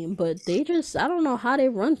team, but they just I don't know how they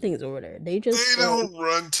run things over there. They they just don't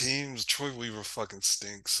run teams. Troy Weaver fucking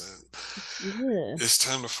stinks, and yeah. it's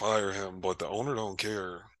time to fire him. But the owner don't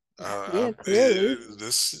care. Yeah, clearly.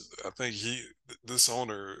 I think this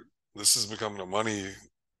owner, this is becoming a money,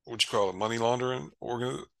 what you call it, money laundering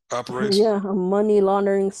operation. Yeah, a money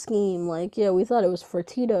laundering scheme. Like, yeah, we thought it was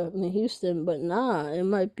Fertitta in Houston, but nah, it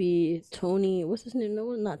might be Tony. What's his name?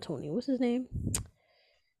 No, not Tony. What's his name?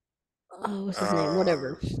 Oh, what's his name? Uh,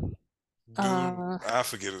 Whatever. dude, Uh, I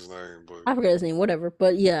forget his name, but I forget his name. Whatever.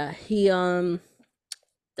 But yeah,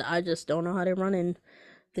 I just don't know how they're running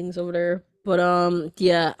things over there. But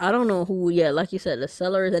yeah, I don't know who. Yeah, like you said, the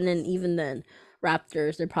sellers, and then even then,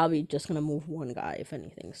 Raptors. They're probably just gonna move one guy if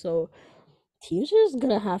anything. So teams are just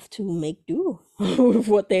gonna have to make do with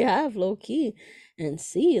what they have, low key, and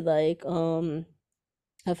see. Like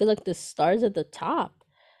I feel like the stars at the top.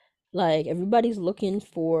 Like everybody's looking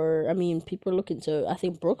for. I mean, people are looking to. I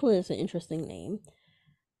think Brooklyn is an interesting name,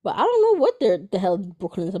 but I don't know what the hell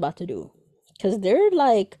Brooklyn is about to do, because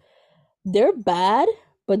they're bad,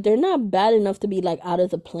 but they're not bad enough to be like out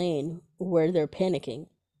of the plane where they're panicking.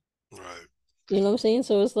 right, You know what I'm saying?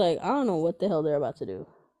 So it's like I don't know what the hell they're about to do.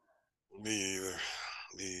 me either,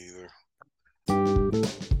 me either.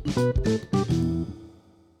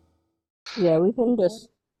 Yeah, we can just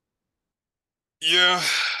Yeah,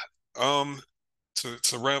 um,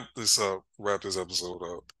 to wrap this episode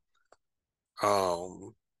up.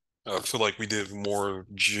 I feel like we did more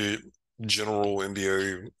general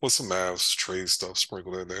NBA with some Mavs trade stuff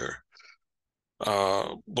sprinkled in there.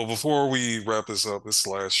 But before we wrap this up, this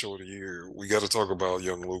last show of the year, we got to talk about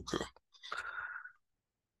young Luca.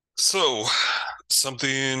 So,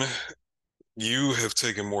 something you have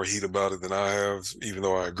taken more heat about it than I have, even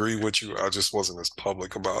though I agree with you, I just wasn't as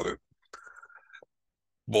public about it.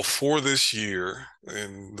 Before this year,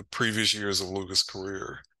 in the previous years of Luca's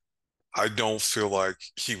career, I don't feel like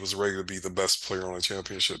he was ready to be the best player on a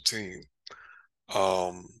championship team.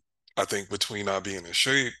 Um, I think between not being in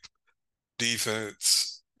shape,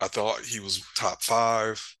 defense, I thought he was top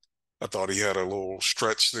five. I thought he had a little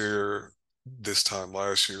stretch there this time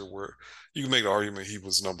last year where you can make the argument he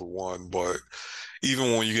was number one, but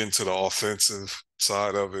even when you get into the offensive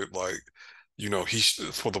side of it, like, he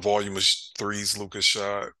for the volume of threes Lucas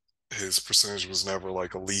shot, his percentage was never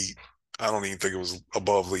like elite. I don't even think it was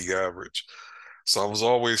above league average. So I was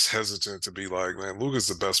always hesitant to be like, man, Luka's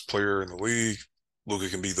the best player in the league. Luka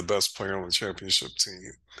can be the best player on the championship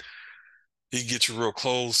team. He get you real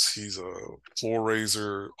close. He's a floor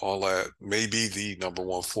raiser, all that. Maybe the number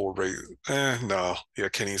one floor raiser. No, yeah, I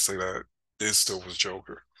can't even say that. It still was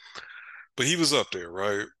Joker. But he was up there,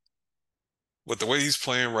 right? But the way he's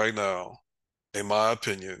playing right now, in my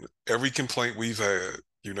opinion, every complaint we've had,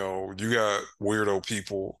 you got weirdo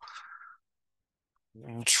people,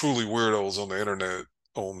 truly weirdos on the internet,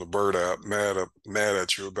 on the Bird app, mad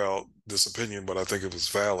at you about this opinion, but I think it was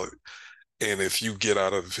valid. And if you get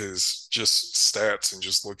out of his just stats and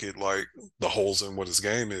just look at like the holes in what his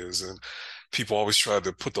game is, and people always tried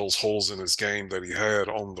to put those holes in his game that he had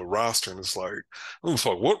on the roster, and it's like, oh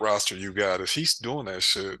fuck, what roster you got? If he's doing that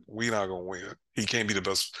shit, we not gonna win. He can't be the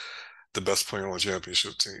best player on the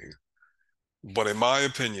championship team. But in my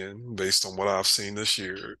opinion, based on what I've seen this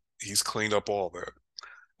year, he's cleaned up all that.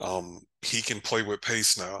 He can play with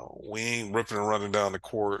pace now. We ain't ripping and running down the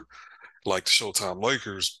court like the Showtime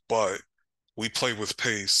Lakers, but we play with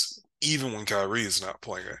pace even when Kyrie is not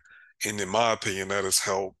playing. And in my opinion, that has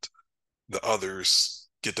helped the others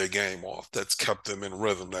get their game off. That's kept them in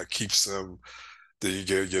rhythm. That keeps them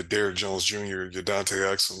your Derrick Jones Jr., your Dante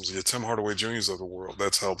Exums, your Tim Hardaway Jr.'s of the world.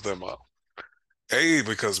 That's helped them out.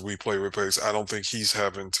 Because we play with pace. I don't think he's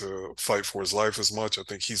having to fight for his life as much. I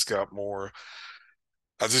think he's got more.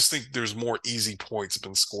 I just think there's more easy points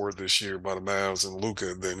been scored this year by the Mavs and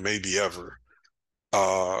Luka than maybe ever.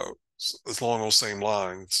 Uh, Along those same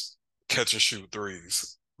lines, catch and shoot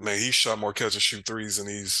threes. Man, he shot more catch and shoot threes in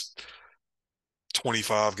these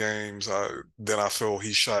 25 games than I feel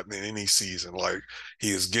he shot in any season. Like he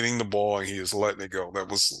is getting the ball and he is letting it go. That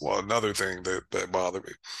was another thing that bothered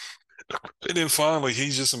me. And then finally,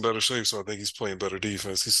 he's just in better shape, so I think he's playing better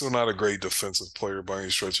defense. He's still not a great defensive player by any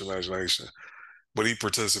stretch of imagination, but he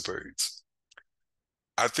participates.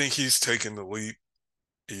 I think he's taken the leap.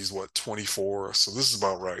 He's what, 24, so this is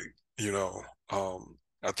about right. You know,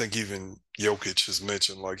 I think even Jokic has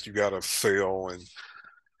mentioned like you got to fail and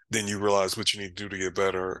then you realize what you need to do to get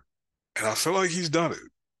better. And I feel like he's done it.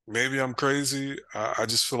 Maybe I'm crazy. I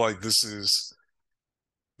just feel like this is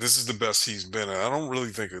the best he's been. And I don't really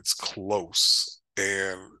think it's close.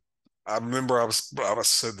 And I remember I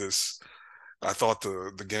said this. I thought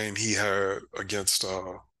the game he had against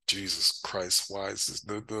Jesus Christ, why is this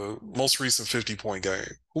the most recent 50-point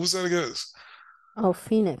game? Who was that against? Oh,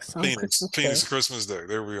 Phoenix on Phoenix. Christmas Phoenix Day. Christmas Day.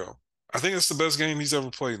 There we go. I think it's the best game he's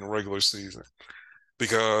ever played in the regular season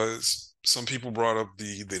because some people brought up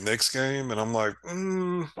the Knicks game, and I'm like,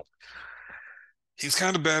 he's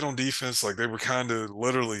kind of bad on defense. Like they were kind of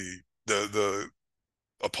literally the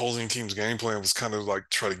opposing team's game plan was kind of like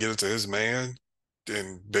try to get it to his man,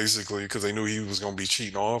 and basically because they knew he was going to be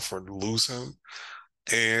cheating off or lose him.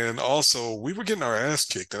 And also, we were getting our ass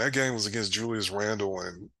kicked, and that game was against Julius Randle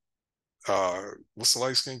and what's the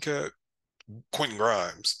light skinned cat? Quentin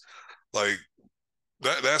Grimes. Like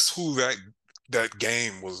that's who that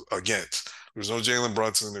game was against. There was no Jalen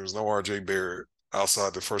Brunson, there was no RJ Barrett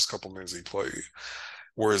outside the first couple minutes he played.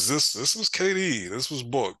 Whereas this was KD, this was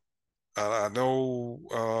Book. I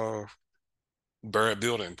know Barrett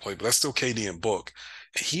Bill didn't play, but that's still KD and Book.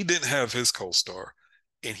 He didn't have his co-star,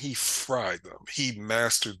 and he fried them. He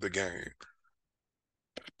mastered the game.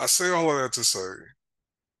 I say all of that to say,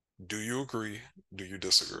 do you agree? Do you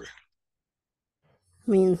disagree?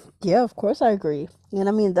 I mean, yeah, of course I agree. And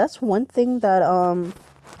I mean, that's one thing that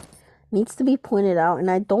needs to be pointed out,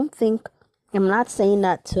 and I don't think I'm not saying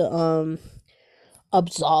that to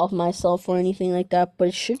absolve myself or anything like that, but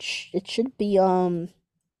it should be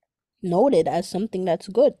noted as something that's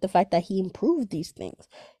good. The fact that he improved these things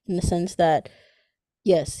in the sense that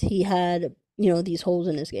yes, he had, these holes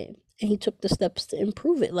in his game and he took the steps to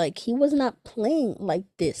improve it. Like he was not playing like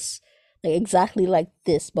this, like exactly like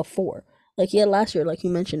this before. Like yeah, last year, like you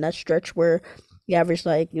mentioned, that stretch where he averaged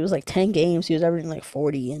like it was like 10 games, he was averaging like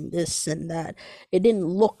 40 and this and that. It didn't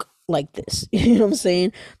look like this. You know what I'm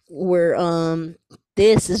saying? Where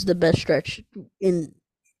this is the best stretch in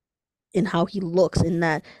how he looks in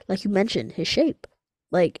that, like you mentioned, his shape.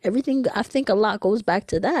 Like everything, I think a lot goes back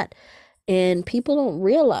to that. And people don't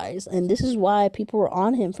realize, and this is why people were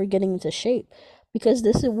on him for getting into shape, because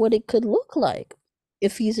this is what it could look like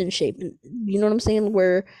if he's in shape. You know what I'm saying?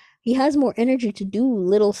 Where he has more energy to do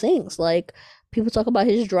little things. Like people talk about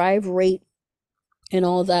his drive rate and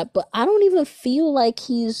all that, but I don't even feel like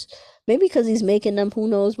he's, maybe because he's making them, who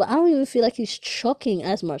knows, but I don't even feel like he's chucking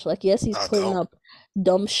as much. Like yes, he's I putting don't. up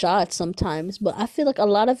dumb shots sometimes, but I feel like a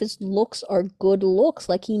lot of his looks are good looks.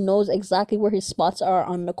 Like he knows exactly where his spots are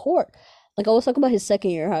on the court. Like I was talking about his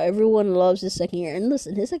second year, how everyone loves his second year. And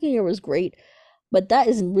listen, his second year was great, But that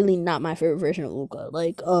is really not my favorite version of Luca,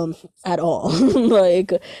 like at all.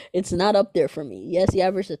 Like it's not up there for me. Yes, he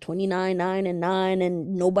averaged a 29, 9, and 9,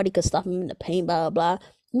 and nobody could stop him in the paint, blah blah blah.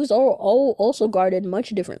 He was all also guarded much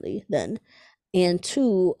differently then. And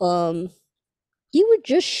two, he would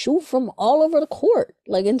just shoot from all over the court,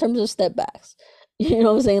 like in terms of step backs. You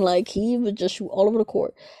know what I'm saying? Like he would just shoot all over the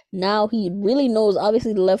court. Now he really knows.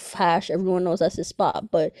 Obviously, the left hash, everyone knows that's his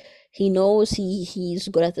spot, but he knows he's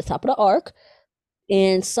good at the top of the arc,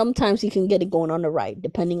 and sometimes he can get it going on the right,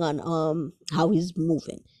 depending on how he's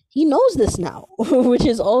moving. He knows this now, which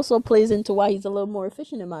is also plays into why he's a little more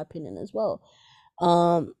efficient, in my opinion, as well.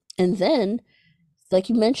 And then like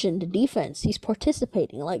you mentioned, the defense, he's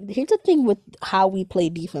participating. Like here's the thing with how we play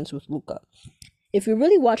defense with Luca. If you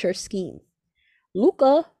really watch our scheme,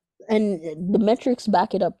 Luca and the metrics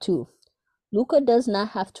back it up too. Luca does not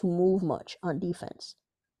have to move much on defense.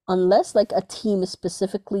 Unless like a team is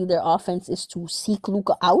specifically their offense is to seek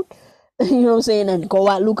Luca out, you know what I'm saying, and go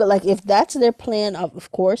at Luca. Like if that's their plan,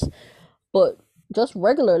 of course. But just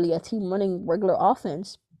regularly, a team running regular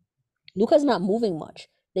offense, Luca's not moving much.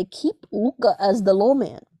 They keep Luca as the low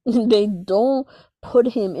man. They don't put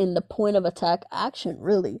him in the point of attack action,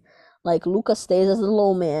 really. Like Luca stays as the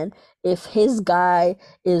low man. If his guy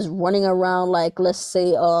is running around, like let's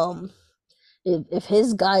say, if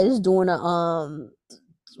his guy is doing a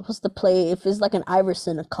what's the play? If it's like an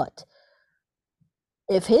Iverson a cut,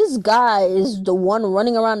 if his guy is the one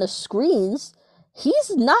running around the screens,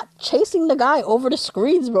 he's not chasing the guy over the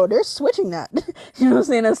screens, bro. They're switching that. You know what I'm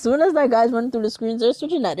saying? As soon as that guy's running through the screens, they're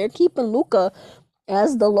switching that. They're keeping Luca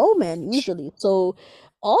as the low man usually. So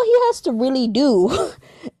all he has to really do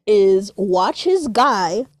is watch his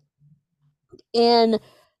guy and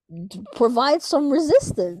provide some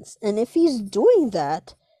resistance. And if he's doing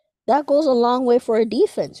that, that goes a long way for a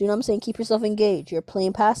defense. You know what I'm saying? Keep yourself engaged. You're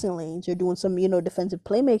playing passing lanes. You're doing some, defensive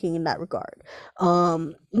playmaking in that regard.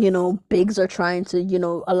 Bigs are trying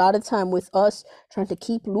to, a lot of time with us trying to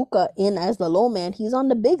keep Luca in as the low man, he's on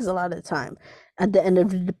the bigs a lot of the time at the end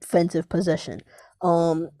of the defensive possession.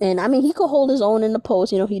 And I mean, he could hold his own in the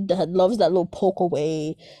post. He loves that little poke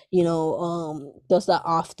away, does that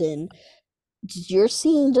often. You're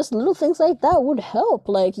seeing just little things like that would help.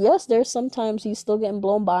 Like, yes, there's sometimes he's still getting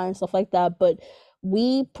blown by and stuff like that, but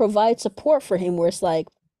we provide support for him where it's like,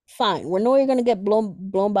 fine, we know you're gonna get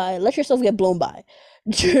blown by. Let yourself get blown by.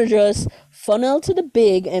 Just funnel to the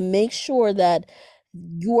big and make sure that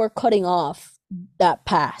you are cutting off that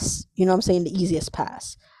pass. You know what I'm saying? The easiest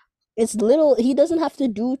pass. It's little. He doesn't have to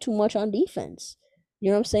do too much on defense. You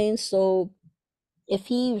know what I'm saying? So if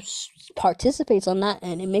he participates on that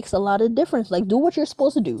end, it makes a lot of difference. Like, do what you're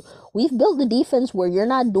supposed to do. We've built the defense where you're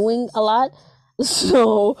not doing a lot.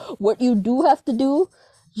 So what you do have to do,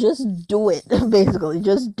 just do it. Basically,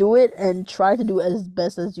 just do it and try to do it as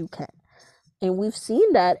best as you can. And we've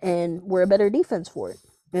seen that, and we're a better defense for it.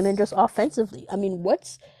 And then just offensively, I mean,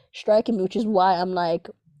 what's striking me, which is why I'm like,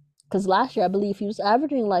 because last year I believe he was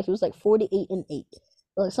averaging like, it was like 48 and 8,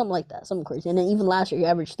 like something like that, something crazy. And then even last year he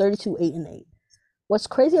averaged 32, 8 and 8. What's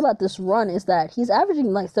crazy about this run is that he's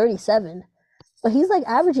averaging like 37, but he's like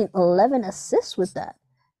averaging 11 assists with that.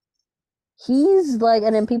 He's like,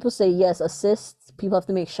 and then people say, yes, assists, people have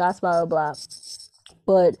to make shots, blah, blah, blah.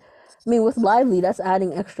 But I mean, with Lively, that's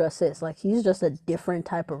adding extra assists. Like, he's just a different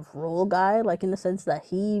type of role guy, like in the sense that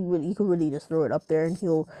you could really just throw it up there and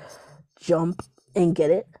he'll jump and get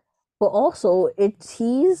it. But also,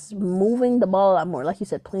 he's moving the ball a lot more, like you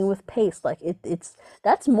said, playing with pace. Like it's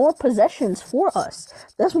that's more possessions for us.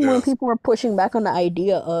 That's when Yeah. people are pushing back on the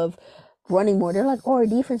idea of running more. They're like, "Oh, our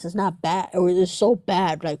defense is not bad, or it's so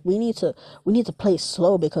bad. Like we need to play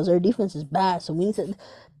slow because our defense is bad. So we need to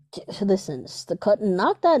listen,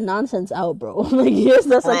 knock that nonsense out, bro. Like, yes,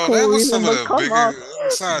 that's a Bro, cool that was reason, some of but the come on,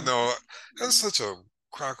 biggest side note. That's such a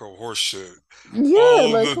crock of horse shit. yeah, Oh,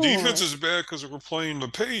 like the come defense on, is bad because we're playing the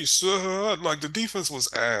pace. Like the defense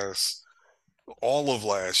was ass all of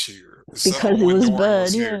last year, except because for it when was Dorian bad,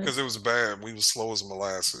 was here, yeah. because it was bad. We was slow as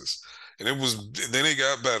molasses, and it was. Then it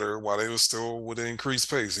got better while they was still with an increased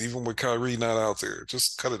pace, even with Kyrie not out there.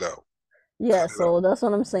 Just cut it out. Yeah, Cut it so out. that's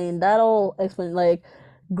what I'm saying. That'll explain like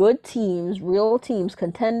good teams, real teams,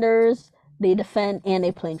 contenders, they defend and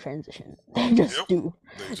they play in transition. They just Yep, do.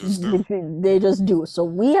 they just do. They just do. So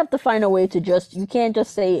we have to find a way to just you can't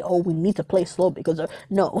just say, "Oh, we need to play slow because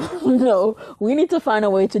no. No, we need to find a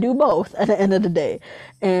way to do both at the end of the day."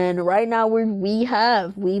 And right now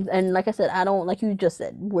we've and like I said, I don't like you just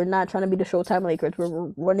said, we're not trying to be the Showtime Lakers.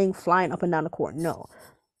 We're running flying up and down the court. No,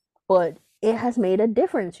 but it has made a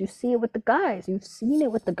difference. You see it with the guys. You've seen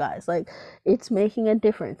it with the guys. Like it's making a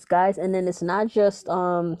difference, guys. And then it's not just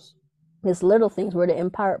It's little things where they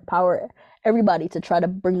empower everybody to try to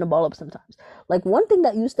bring the ball up sometimes. Like one thing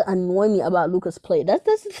that used to annoy me about Luka's play, that's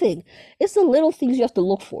the thing. It's the little things you have to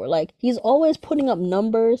look for. Like he's always putting up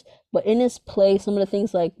numbers, but in his play, some of the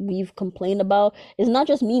things like we've complained about, it's not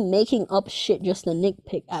just me making up shit just to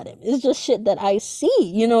nitpick at him. It's just shit that I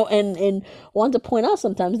see, and want to point out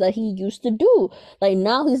sometimes that he used to do. Like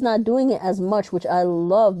now he's not doing it as much, which I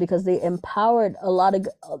love because they empowered a lot of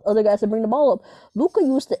other guys to bring the ball up. Luka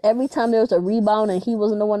used to every time there was a rebound and he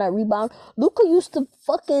wasn't the one that rebound. Luka used to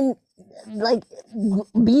fucking like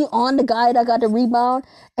be on the guy that got the rebound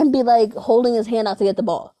and be like holding his hand out to get the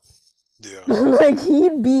ball. Yeah. Like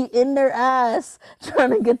he'd be in their ass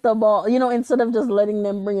trying to get the ball, instead of just letting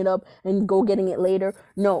them bring it up and go getting it later.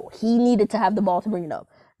 No, he needed to have the ball to bring it up.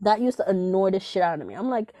 That used to annoy the shit out of me. I'm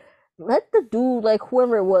like, let the dude, like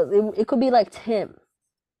whoever it was, it could be like Tim,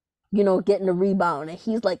 getting the rebound and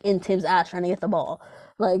he's like in Tim's ass trying to get the ball.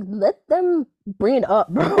 Like, let them bring it up,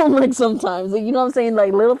 bro. Like sometimes, like, you know what I'm saying?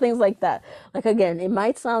 Like little things like that. Like again, it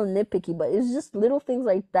might sound nitpicky, but it's just little things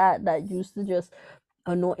like that that used to just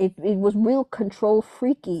annoy. It was real control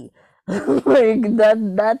freaky, like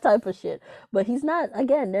that type of shit. But he's not.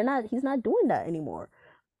 Again, they're not. He's not doing that anymore.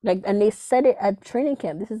 Like, and they said it at training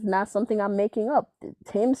camp. This is not something I'm making up.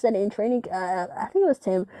 Tim said it in training. I think it was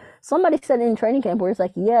Tim. Somebody said it in training camp where it's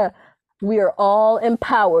like, yeah, we are all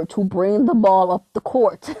empowered to bring the ball up the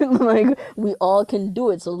court. Like we all can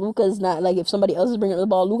do it. So Luka's not like if somebody else is bringing the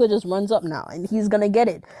ball, Luka just runs up now and he's gonna get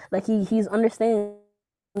it. Like he's understanding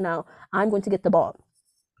now. I'm going to get the ball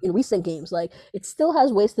in recent games. Like it still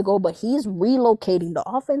has ways to go, but he's relocating. The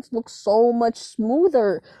offense looks so much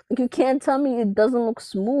smoother. Like you can't tell me it doesn't look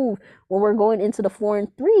smooth when we're going into the 4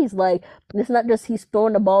 and 3s. Like it's not just he's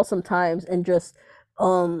throwing the ball sometimes and just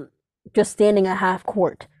standing at half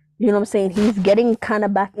court. You know what I'm saying? He's getting kind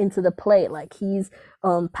of back into the play. Like he's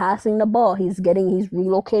passing the ball. He's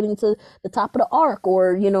relocating to the top of the arc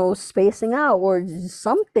or, spacing out or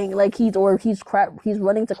something. Like he's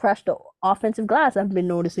running to crash the offensive glass. I've been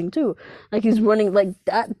noticing too. Like he's running like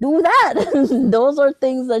that, do that. Those are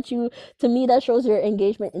things to me, that shows your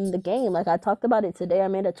engagement in the game. Like I talked about it today. I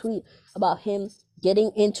made a tweet about him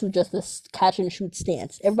getting into just this catch and shoot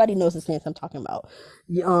stance. Everybody knows the stance I'm talking about.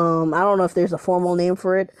 I don't know if there's a formal name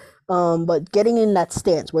for it. But getting in that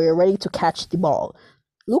stance where you're ready to catch the ball.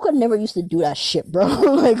 Luka never used to do that shit, bro.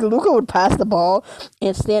 Like Luka would pass the ball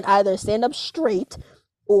and either stand up straight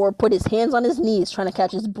or put his hands on his knees trying to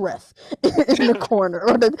catch his breath in the corner.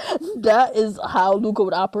 That is how Luka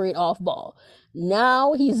would operate off ball.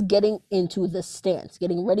 Now he's getting into the stance,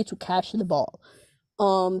 getting ready to catch the ball.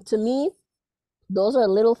 To me, those are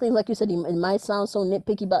little things, like you said, it might sound so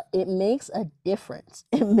nitpicky, but it makes a difference.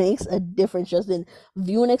 It makes a difference just in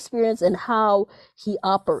viewing experience and how he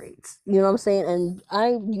operates. You know what I'm saying?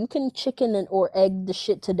 And you can chicken or egg the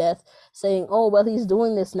shit to death saying, oh, well, he's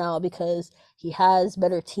doing this now because he has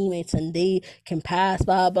better teammates and they can pass,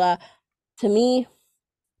 blah, blah. To me,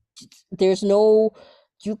 there's no,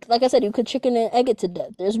 like I said, you could chicken and egg it to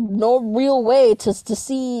death. There's no real way to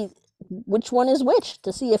see which one is which,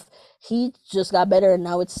 to see if he just got better and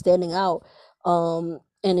now it's standing out, and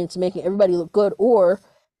it's making everybody look good, or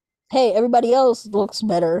hey, everybody else looks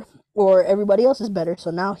better or everybody else is better, so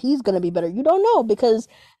now he's gonna be better. You don't know, because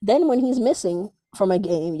then when he's missing from a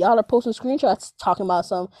game, y'all are posting screenshots talking about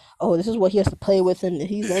this is what he has to play with and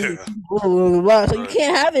he's MVP, Yeah. blah, blah, blah. So you Right.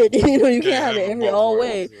 can't have it. You Can't can't have have it it every both all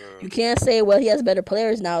ways. way. Yeah. You can't say, well, he has better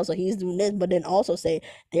players now, so he's doing this, but then also say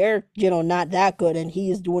they're not that good and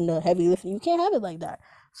he's doing the heavy lifting. You can't have it like that.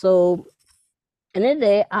 So end of the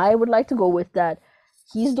day, I would like to go with that.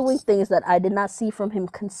 He's doing things that I did not see from him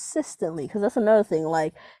consistently, because that's another thing.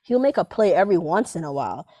 Like he'll make a play every once in a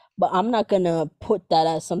while, but I'm not gonna put that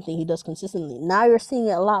as something he does consistently. Now you're seeing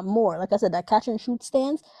it a lot more. Like I said, that catch and shoot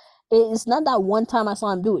stance. It's not that one time I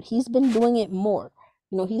saw him do it. He's been doing it more.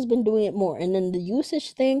 He's been doing it more. And then the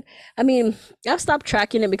usage thing. I mean, I've stopped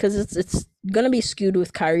tracking it because it's gonna be skewed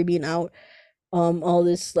with Kyrie being out. All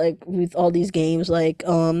this, like with all these games, like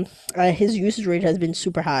his usage rate has been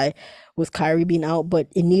super high with Kyrie being out, but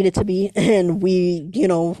it needed to be, and we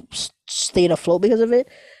stayed afloat because of it,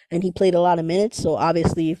 and he played a lot of minutes, so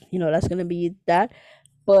obviously that's gonna be that.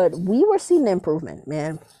 But we were seeing improvement,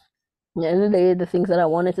 man. At the end of the day, the things that I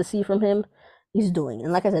wanted to see from him, he's doing.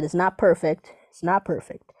 And like I said, it's not perfect. It's not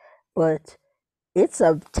perfect, but it's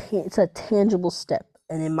a tangible step,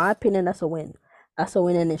 and in my opinion, that's a win. That's a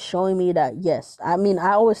win, and it's showing me that yes. I mean,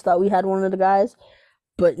 I always thought we had one of the guys,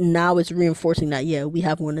 but now it's reinforcing that yeah, we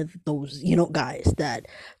have one of those guys that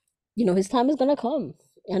his time is gonna come.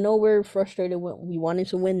 I know we're frustrated when we want him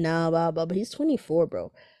to win now, blah blah, but he's 24,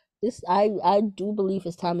 bro. This I do believe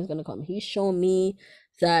his time is gonna come. He's shown me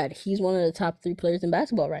that he's one of the top three players in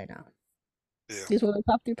basketball right now. Yeah. He's one of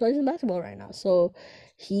the top three players in basketball right now. So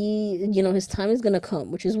his time is gonna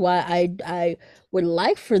come, which is why I would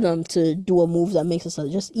like for them to do a move that makes us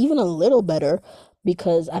just even a little better,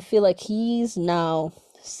 because I feel like he's now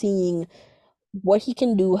seeing what he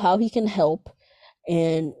can do, how he can help,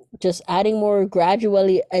 and just adding more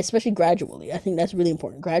gradually, especially gradually. I think that's really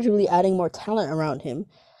important. Gradually adding more talent around him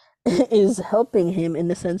is helping him in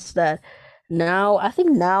the sense that now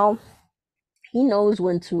he knows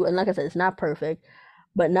when to, and like I said, it's not perfect,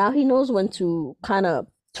 but now he knows when to kind of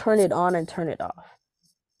turn it on and turn it off.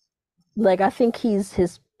 Like I think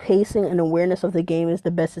his pacing and awareness of the game is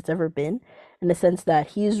the best it's ever been, in the sense that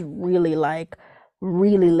he's really like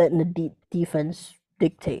really letting the defense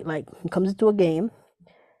dictate. Like he comes into a game,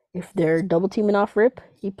 if they're double teaming off rip,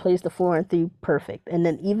 he plays the 4-on-3 perfect. And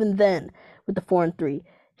then even then, with the 4-on-3,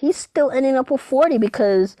 he's still ending up with 40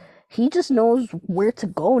 because he just knows where to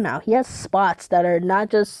go now. He has spots that are not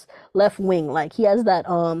just left wing. Like he has that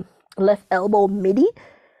left elbow midi.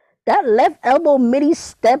 That left elbow midi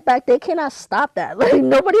step back, they cannot stop that. Like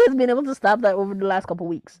nobody has been able to stop that over the last couple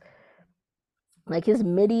weeks. Like his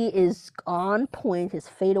midi is on point. His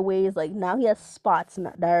fadeaways, like now he has spots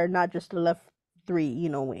that are not just the left three,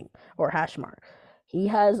 wing or hash mark. He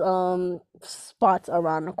has spots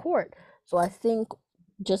around the court. So I think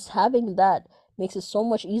just having that makes it so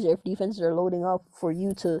much easier if defenses are loading up for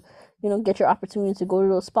you to, get your opportunity to go to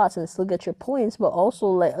those spots and still get your points, but also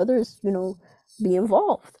let others, be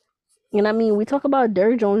involved. And I mean, we talk about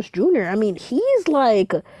Derrick Jones Jr. I mean, he's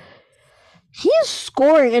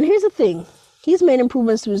scoring, and here's the thing: he's made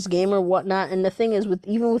improvements to his game or whatnot. And the thing is, with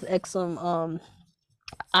even with Exum,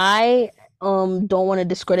 I don't want to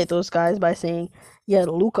discredit those guys by saying, yeah,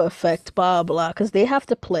 the Luca effect, blah blah, because they have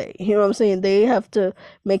to play. You know what I'm saying? They have to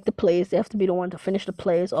make the plays. They have to be the one to finish the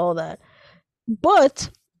plays, all that. But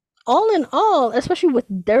all in all, especially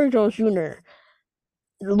with Derrick Jones Jr.,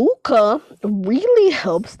 Luca really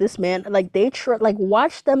helps this man. Like like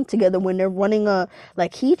watch them together when they're running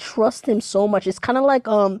like he trusts him so much. It's kind of like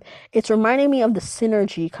it's reminding me of the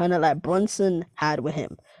synergy kind of like Brunson had with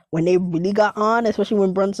him when they really got on, especially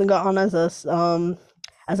when Brunson got on as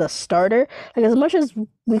a starter. Like as much as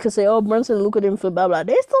we could say, oh, Brunson and Luca didn't feel blah blah,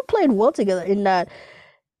 they still played well together in that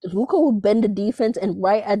Luca would bend the defense, and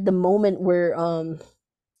right at the moment where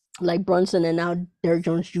like Brunson and now Derrick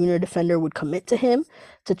Jones Jr. defender would commit to him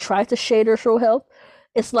to try to shade or show help,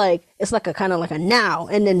 it's like a kind of like a now,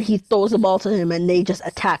 and then he throws the ball to him, and they just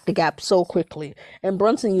attack the gap so quickly. And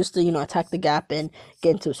Brunson used to attack the gap and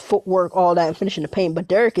get into his footwork, all that, and finishing the paint. But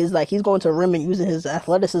Derrick is like he's going to the rim and using his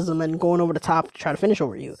athleticism and going over the top to try to finish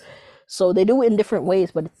over you. So they do it in different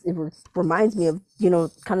ways, but it reminds me of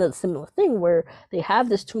kind of a similar thing where they have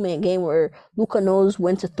this two-man game where Luca knows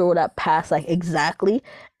when to throw that pass like exactly,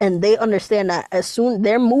 and they understand that as soon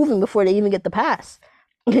they're moving before they even get the pass.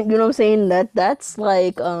 You know what I'm saying? That's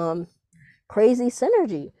like crazy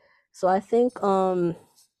synergy. So I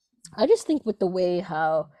just think with the way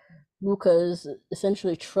how Luca's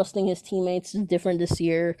essentially trusting his teammates is different this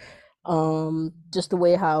year. Just the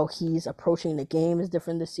way how he's approaching the game is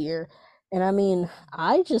different this year. And I mean,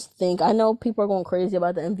 I just think I know people are going crazy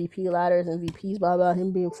about the MVP ladders, MVPs, blah blah,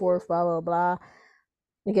 him being fourth, blah blah blah.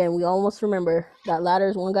 Again, we almost remember that ladder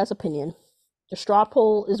is one guy's opinion. The straw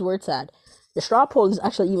poll is where it's at. The straw poll is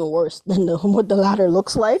actually even worse than what the ladder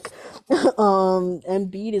looks like.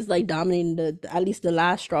 Embiid is like dominating at least the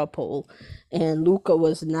last straw poll, and Luca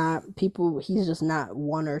was not. He's just not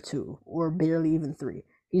one or two or barely even three.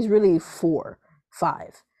 He's really 4,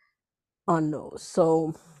 5 on those.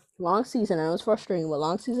 So long season. I know it's frustrating, but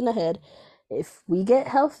long season ahead. If we get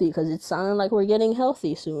healthy, because it's sounding like we're getting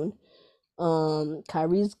healthy soon.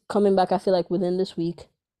 Kyrie's coming back. I feel like within this week.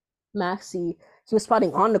 Maxi, he was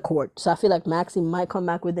spotting on the court, so I feel like Maxi might come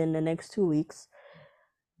back within the next 2 weeks.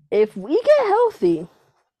 If we get healthy,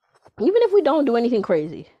 even if we don't do anything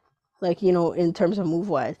crazy, like in terms of move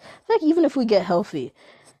wise, like even if we get healthy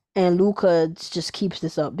and Luca just keeps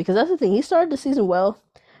this up, because that's the thing, he started the season well,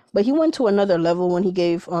 but he went to another level when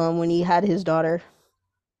he had his daughter.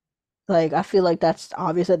 Like I feel like that's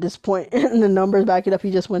obvious at this point, and the numbers back it up.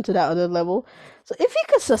 He just went to that other level. So if he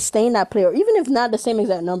could sustain that play, or even if not the same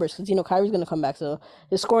exact numbers, because Kyrie's gonna come back, so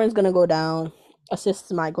his scoring's gonna go down,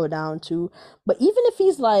 assists might go down too. But even if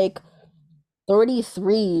he's like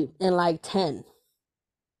 33 and like 10,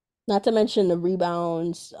 not to mention the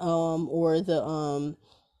rebounds, or the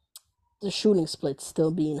shooting splits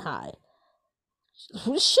still being high.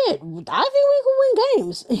 Shit, I think we can win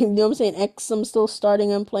games. You know what I'm saying? Exum still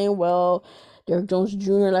starting and playing well. Derrick Jones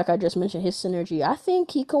Jr., like I just mentioned, his synergy, I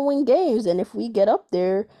think he can win games. And if we get up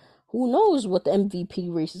there, who knows what the MVP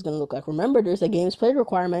race is going to look like? Remember, there's a games played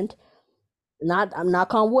requirement. I'm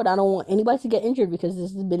knock on wood. I don't want anybody to get injured because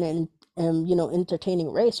this has been an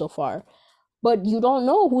entertaining race so far. But you don't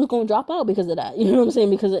know who's going to drop out because of that. You know what I'm saying?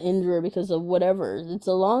 Because of injury, because of whatever. It's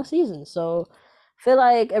a long season, so I feel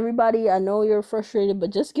like everybody. I know you're frustrated,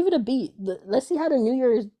 but just give it a beat. Let's see how the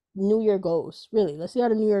New Year goes. Really, let's see how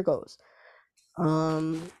the New Year goes.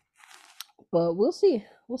 Um, but we'll see.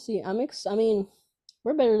 We'll see. I mean,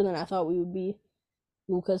 we're better than I thought we would be.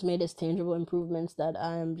 Luca's made his tangible improvements that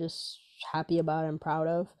I'm just happy about and proud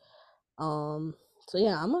of. Um, so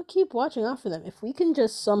yeah, I'm gonna keep watching out for them. If we can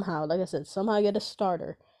just somehow, like I said, somehow get a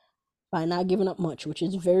starter by not giving up much, which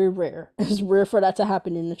is very rare. It's rare for that to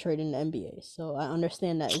happen in the trade in the NBA. So I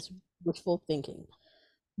understand that it's wishful thinking.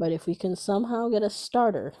 But if we can somehow get a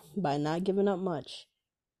starter by not giving up much,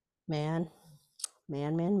 man,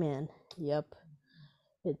 man. Yep.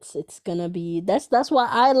 It's gonna be that's why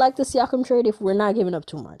I like the Siakam trade if we're not giving up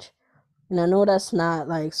too much. And I know that's not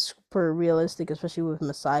like super realistic, especially with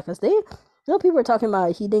Masai, because people are talking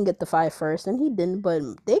about he didn't get the 5 first, and he didn't, but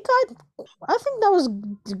they got. I think that was,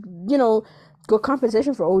 you know, good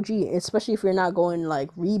compensation for OG, especially if you're not going like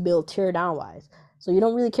rebuild, tear down wise. So you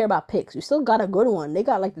don't really care about picks. You still got a good one. They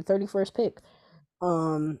got like the 31st pick.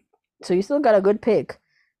 Um, so you still got a good pick,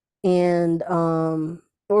 and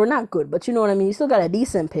or not good, but you know what I mean. You still got a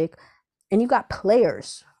decent pick, and you got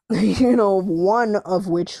players. One of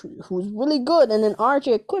which who's really good, and then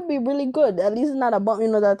RJ could be really good. At least it's not a bump,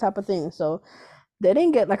 that type of thing. So they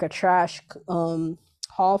didn't get like a trash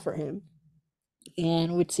haul for him.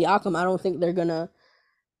 And with Siakam, I don't think they're gonna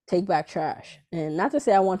take back trash. And not to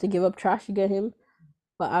say I want to give up trash to get him,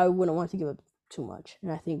 but I wouldn't want to give up too much.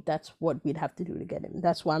 And I think that's what we'd have to do to get him.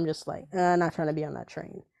 That's why I'm just like, not trying to be on that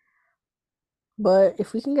train. But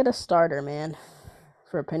if we can get a starter, man,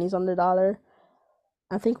 for pennies on the dollar,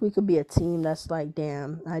 I think we could be a team that's like,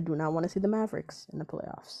 damn, I do not want to see the Mavericks in the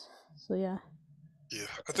playoffs. So yeah. Yeah,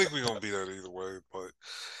 I think we're gonna be that either way, but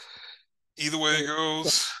either way it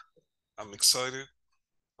goes, I'm excited.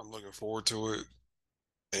 I'm looking forward to it.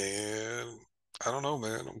 And I don't know,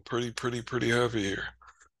 man. I'm pretty happy here.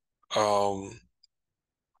 Um,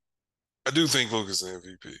 I do think Luke is the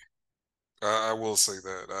MVP. I will say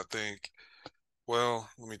that. I think, well,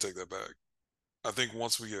 let me take that back. I think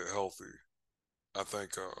once we get healthy, I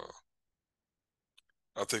think uh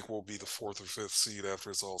I think we'll be the fourth or fifth seed after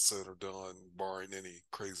it's all said or done, barring any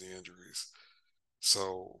crazy injuries.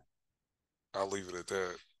 So I'll leave it at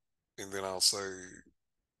that. And then I'll say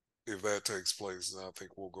if that takes place, then I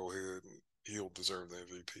think we'll go ahead and he'll deserve the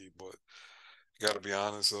MVP. But you got to be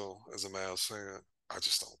honest, though, as a Mavs fan, I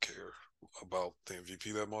just don't care about the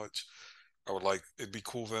MVP that much. I would like it'd be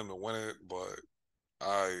cool for them to win it, but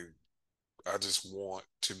I I just want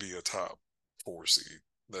to be a top 4 seed.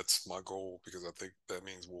 That's my goal because I think that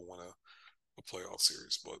means we'll win a playoff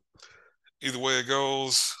series. But either way it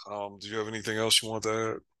goes, do you have anything else you want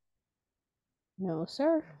to add? No,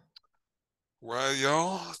 sir. Right,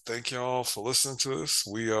 y'all. Thank y'all for listening to this.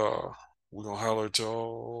 We're gonna holler at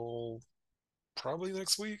y'all probably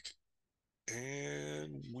next week.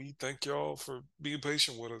 And we thank y'all for being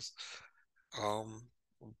patient with us. Um,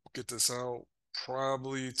 we'll get this out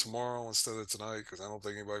probably tomorrow instead of tonight because I don't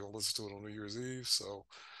think anybody gonna listen to it on New Year's Eve. So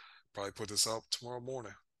probably put this out tomorrow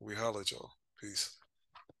morning. We holler at y'all. Peace.